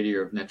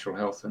encyclopedia of natural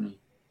health, and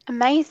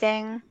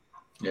amazing.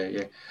 yeah.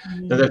 So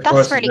Mm. that That's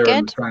price is really there in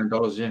good. Australian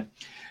dollars. Yeah,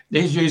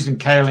 he's using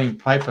kaolin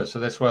paper, so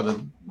that's why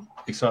the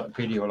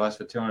encyclopedia will last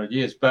for 200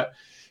 years. But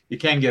you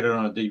can get it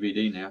on a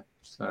DVD now.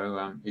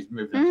 So he's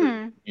moved into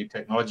Mm, new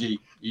technology.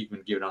 You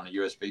can give it on a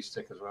USB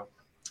stick as well.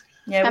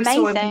 Yeah,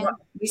 amazing.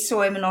 we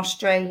saw him in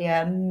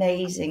Australia.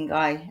 Amazing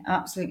guy,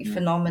 absolutely Mm.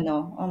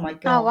 phenomenal. Oh my Oh,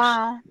 gosh.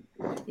 wow.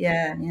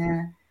 Yeah,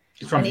 yeah.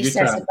 He's And from he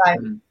says Utah. about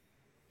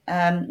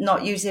Mm.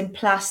 not using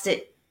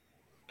plastic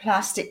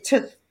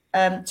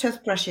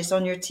toothbrushes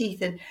on your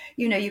teeth, and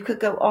you could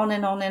go on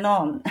and on and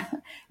on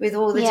with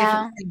all the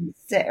different Yeah. things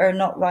that are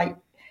not right.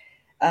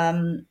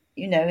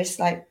 It's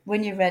like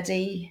when you're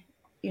ready,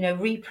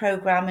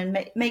 reprogram and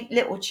make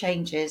little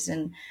changes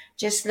and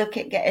just look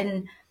at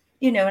getting,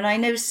 and I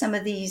know some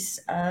of these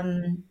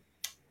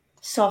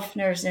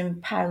softeners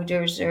and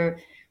powders are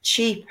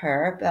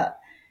cheaper, but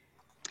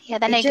Yeah,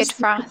 they're it no good just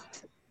for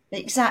us.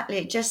 exactly,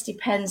 it just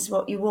depends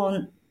what you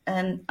want,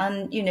 and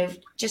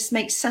just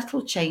make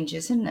subtle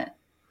changes, isn't it?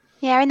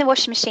 Yeah, in the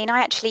washing machine,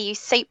 I actually use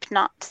soap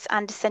nuts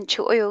and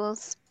essential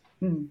oils.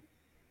 Mm,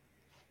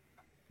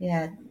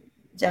 yeah,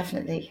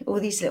 definitely. All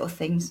these little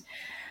things.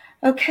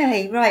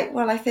 Okay, right.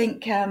 Well, I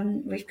think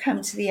we've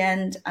come to the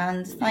end,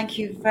 and thank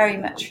you very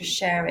much for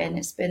sharing.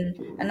 It's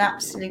been an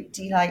absolute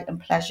delight and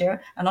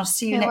pleasure, and I'll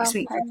see you You're next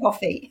week for welcome.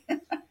 coffee.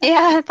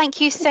 Yeah,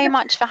 thank you so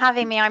much for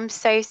having me. I'm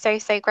so, so,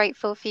 so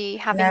grateful for you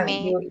having No,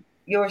 me.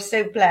 you're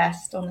so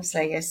blessed.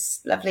 Honestly,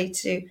 it's lovely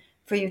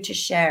for you to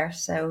share.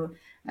 So,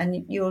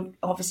 and you'll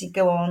obviously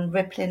go on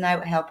rippling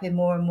out, helping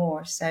more and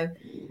more. So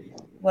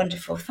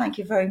wonderful. Thank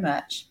you very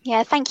much.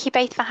 Yeah, thank you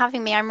both for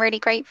having me. I'm really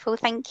grateful.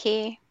 Thank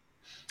you.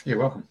 You're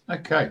welcome.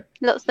 Okay,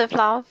 Lots of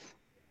love.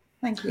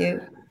 Thank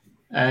you.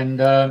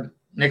 and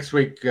next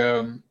week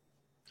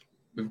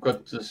we've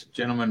got this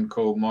gentleman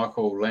called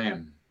Michael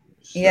Lamb.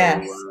 So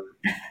Yes.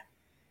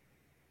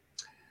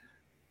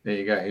 there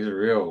you go. He's a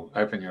real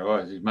open your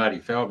eyes. He's Marty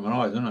Feldman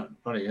eyes, isn't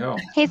it? Bloody hell.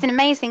 He's an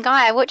amazing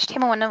guy. I watched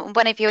him on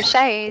one of your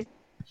shows.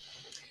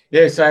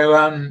 Yeah,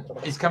 so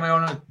he's coming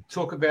on and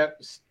talk about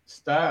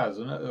stars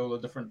and all the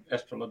different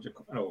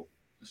astrological,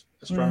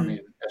 astronomy Mm.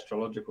 and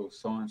astrological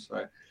science.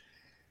 So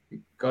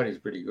God, he's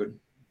pretty good.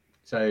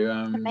 So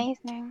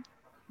Amazing.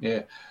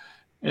 yeah.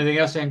 Anything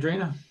else,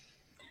 Andrena?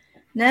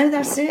 No,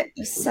 that's it.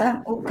 It's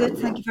all good.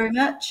 Thank you very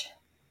much.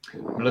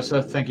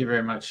 Melissa, thank you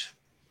very much.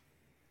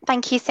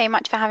 Thank you so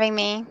much for having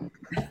me.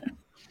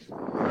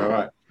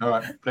 All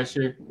right. Bless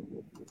you.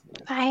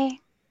 Bye.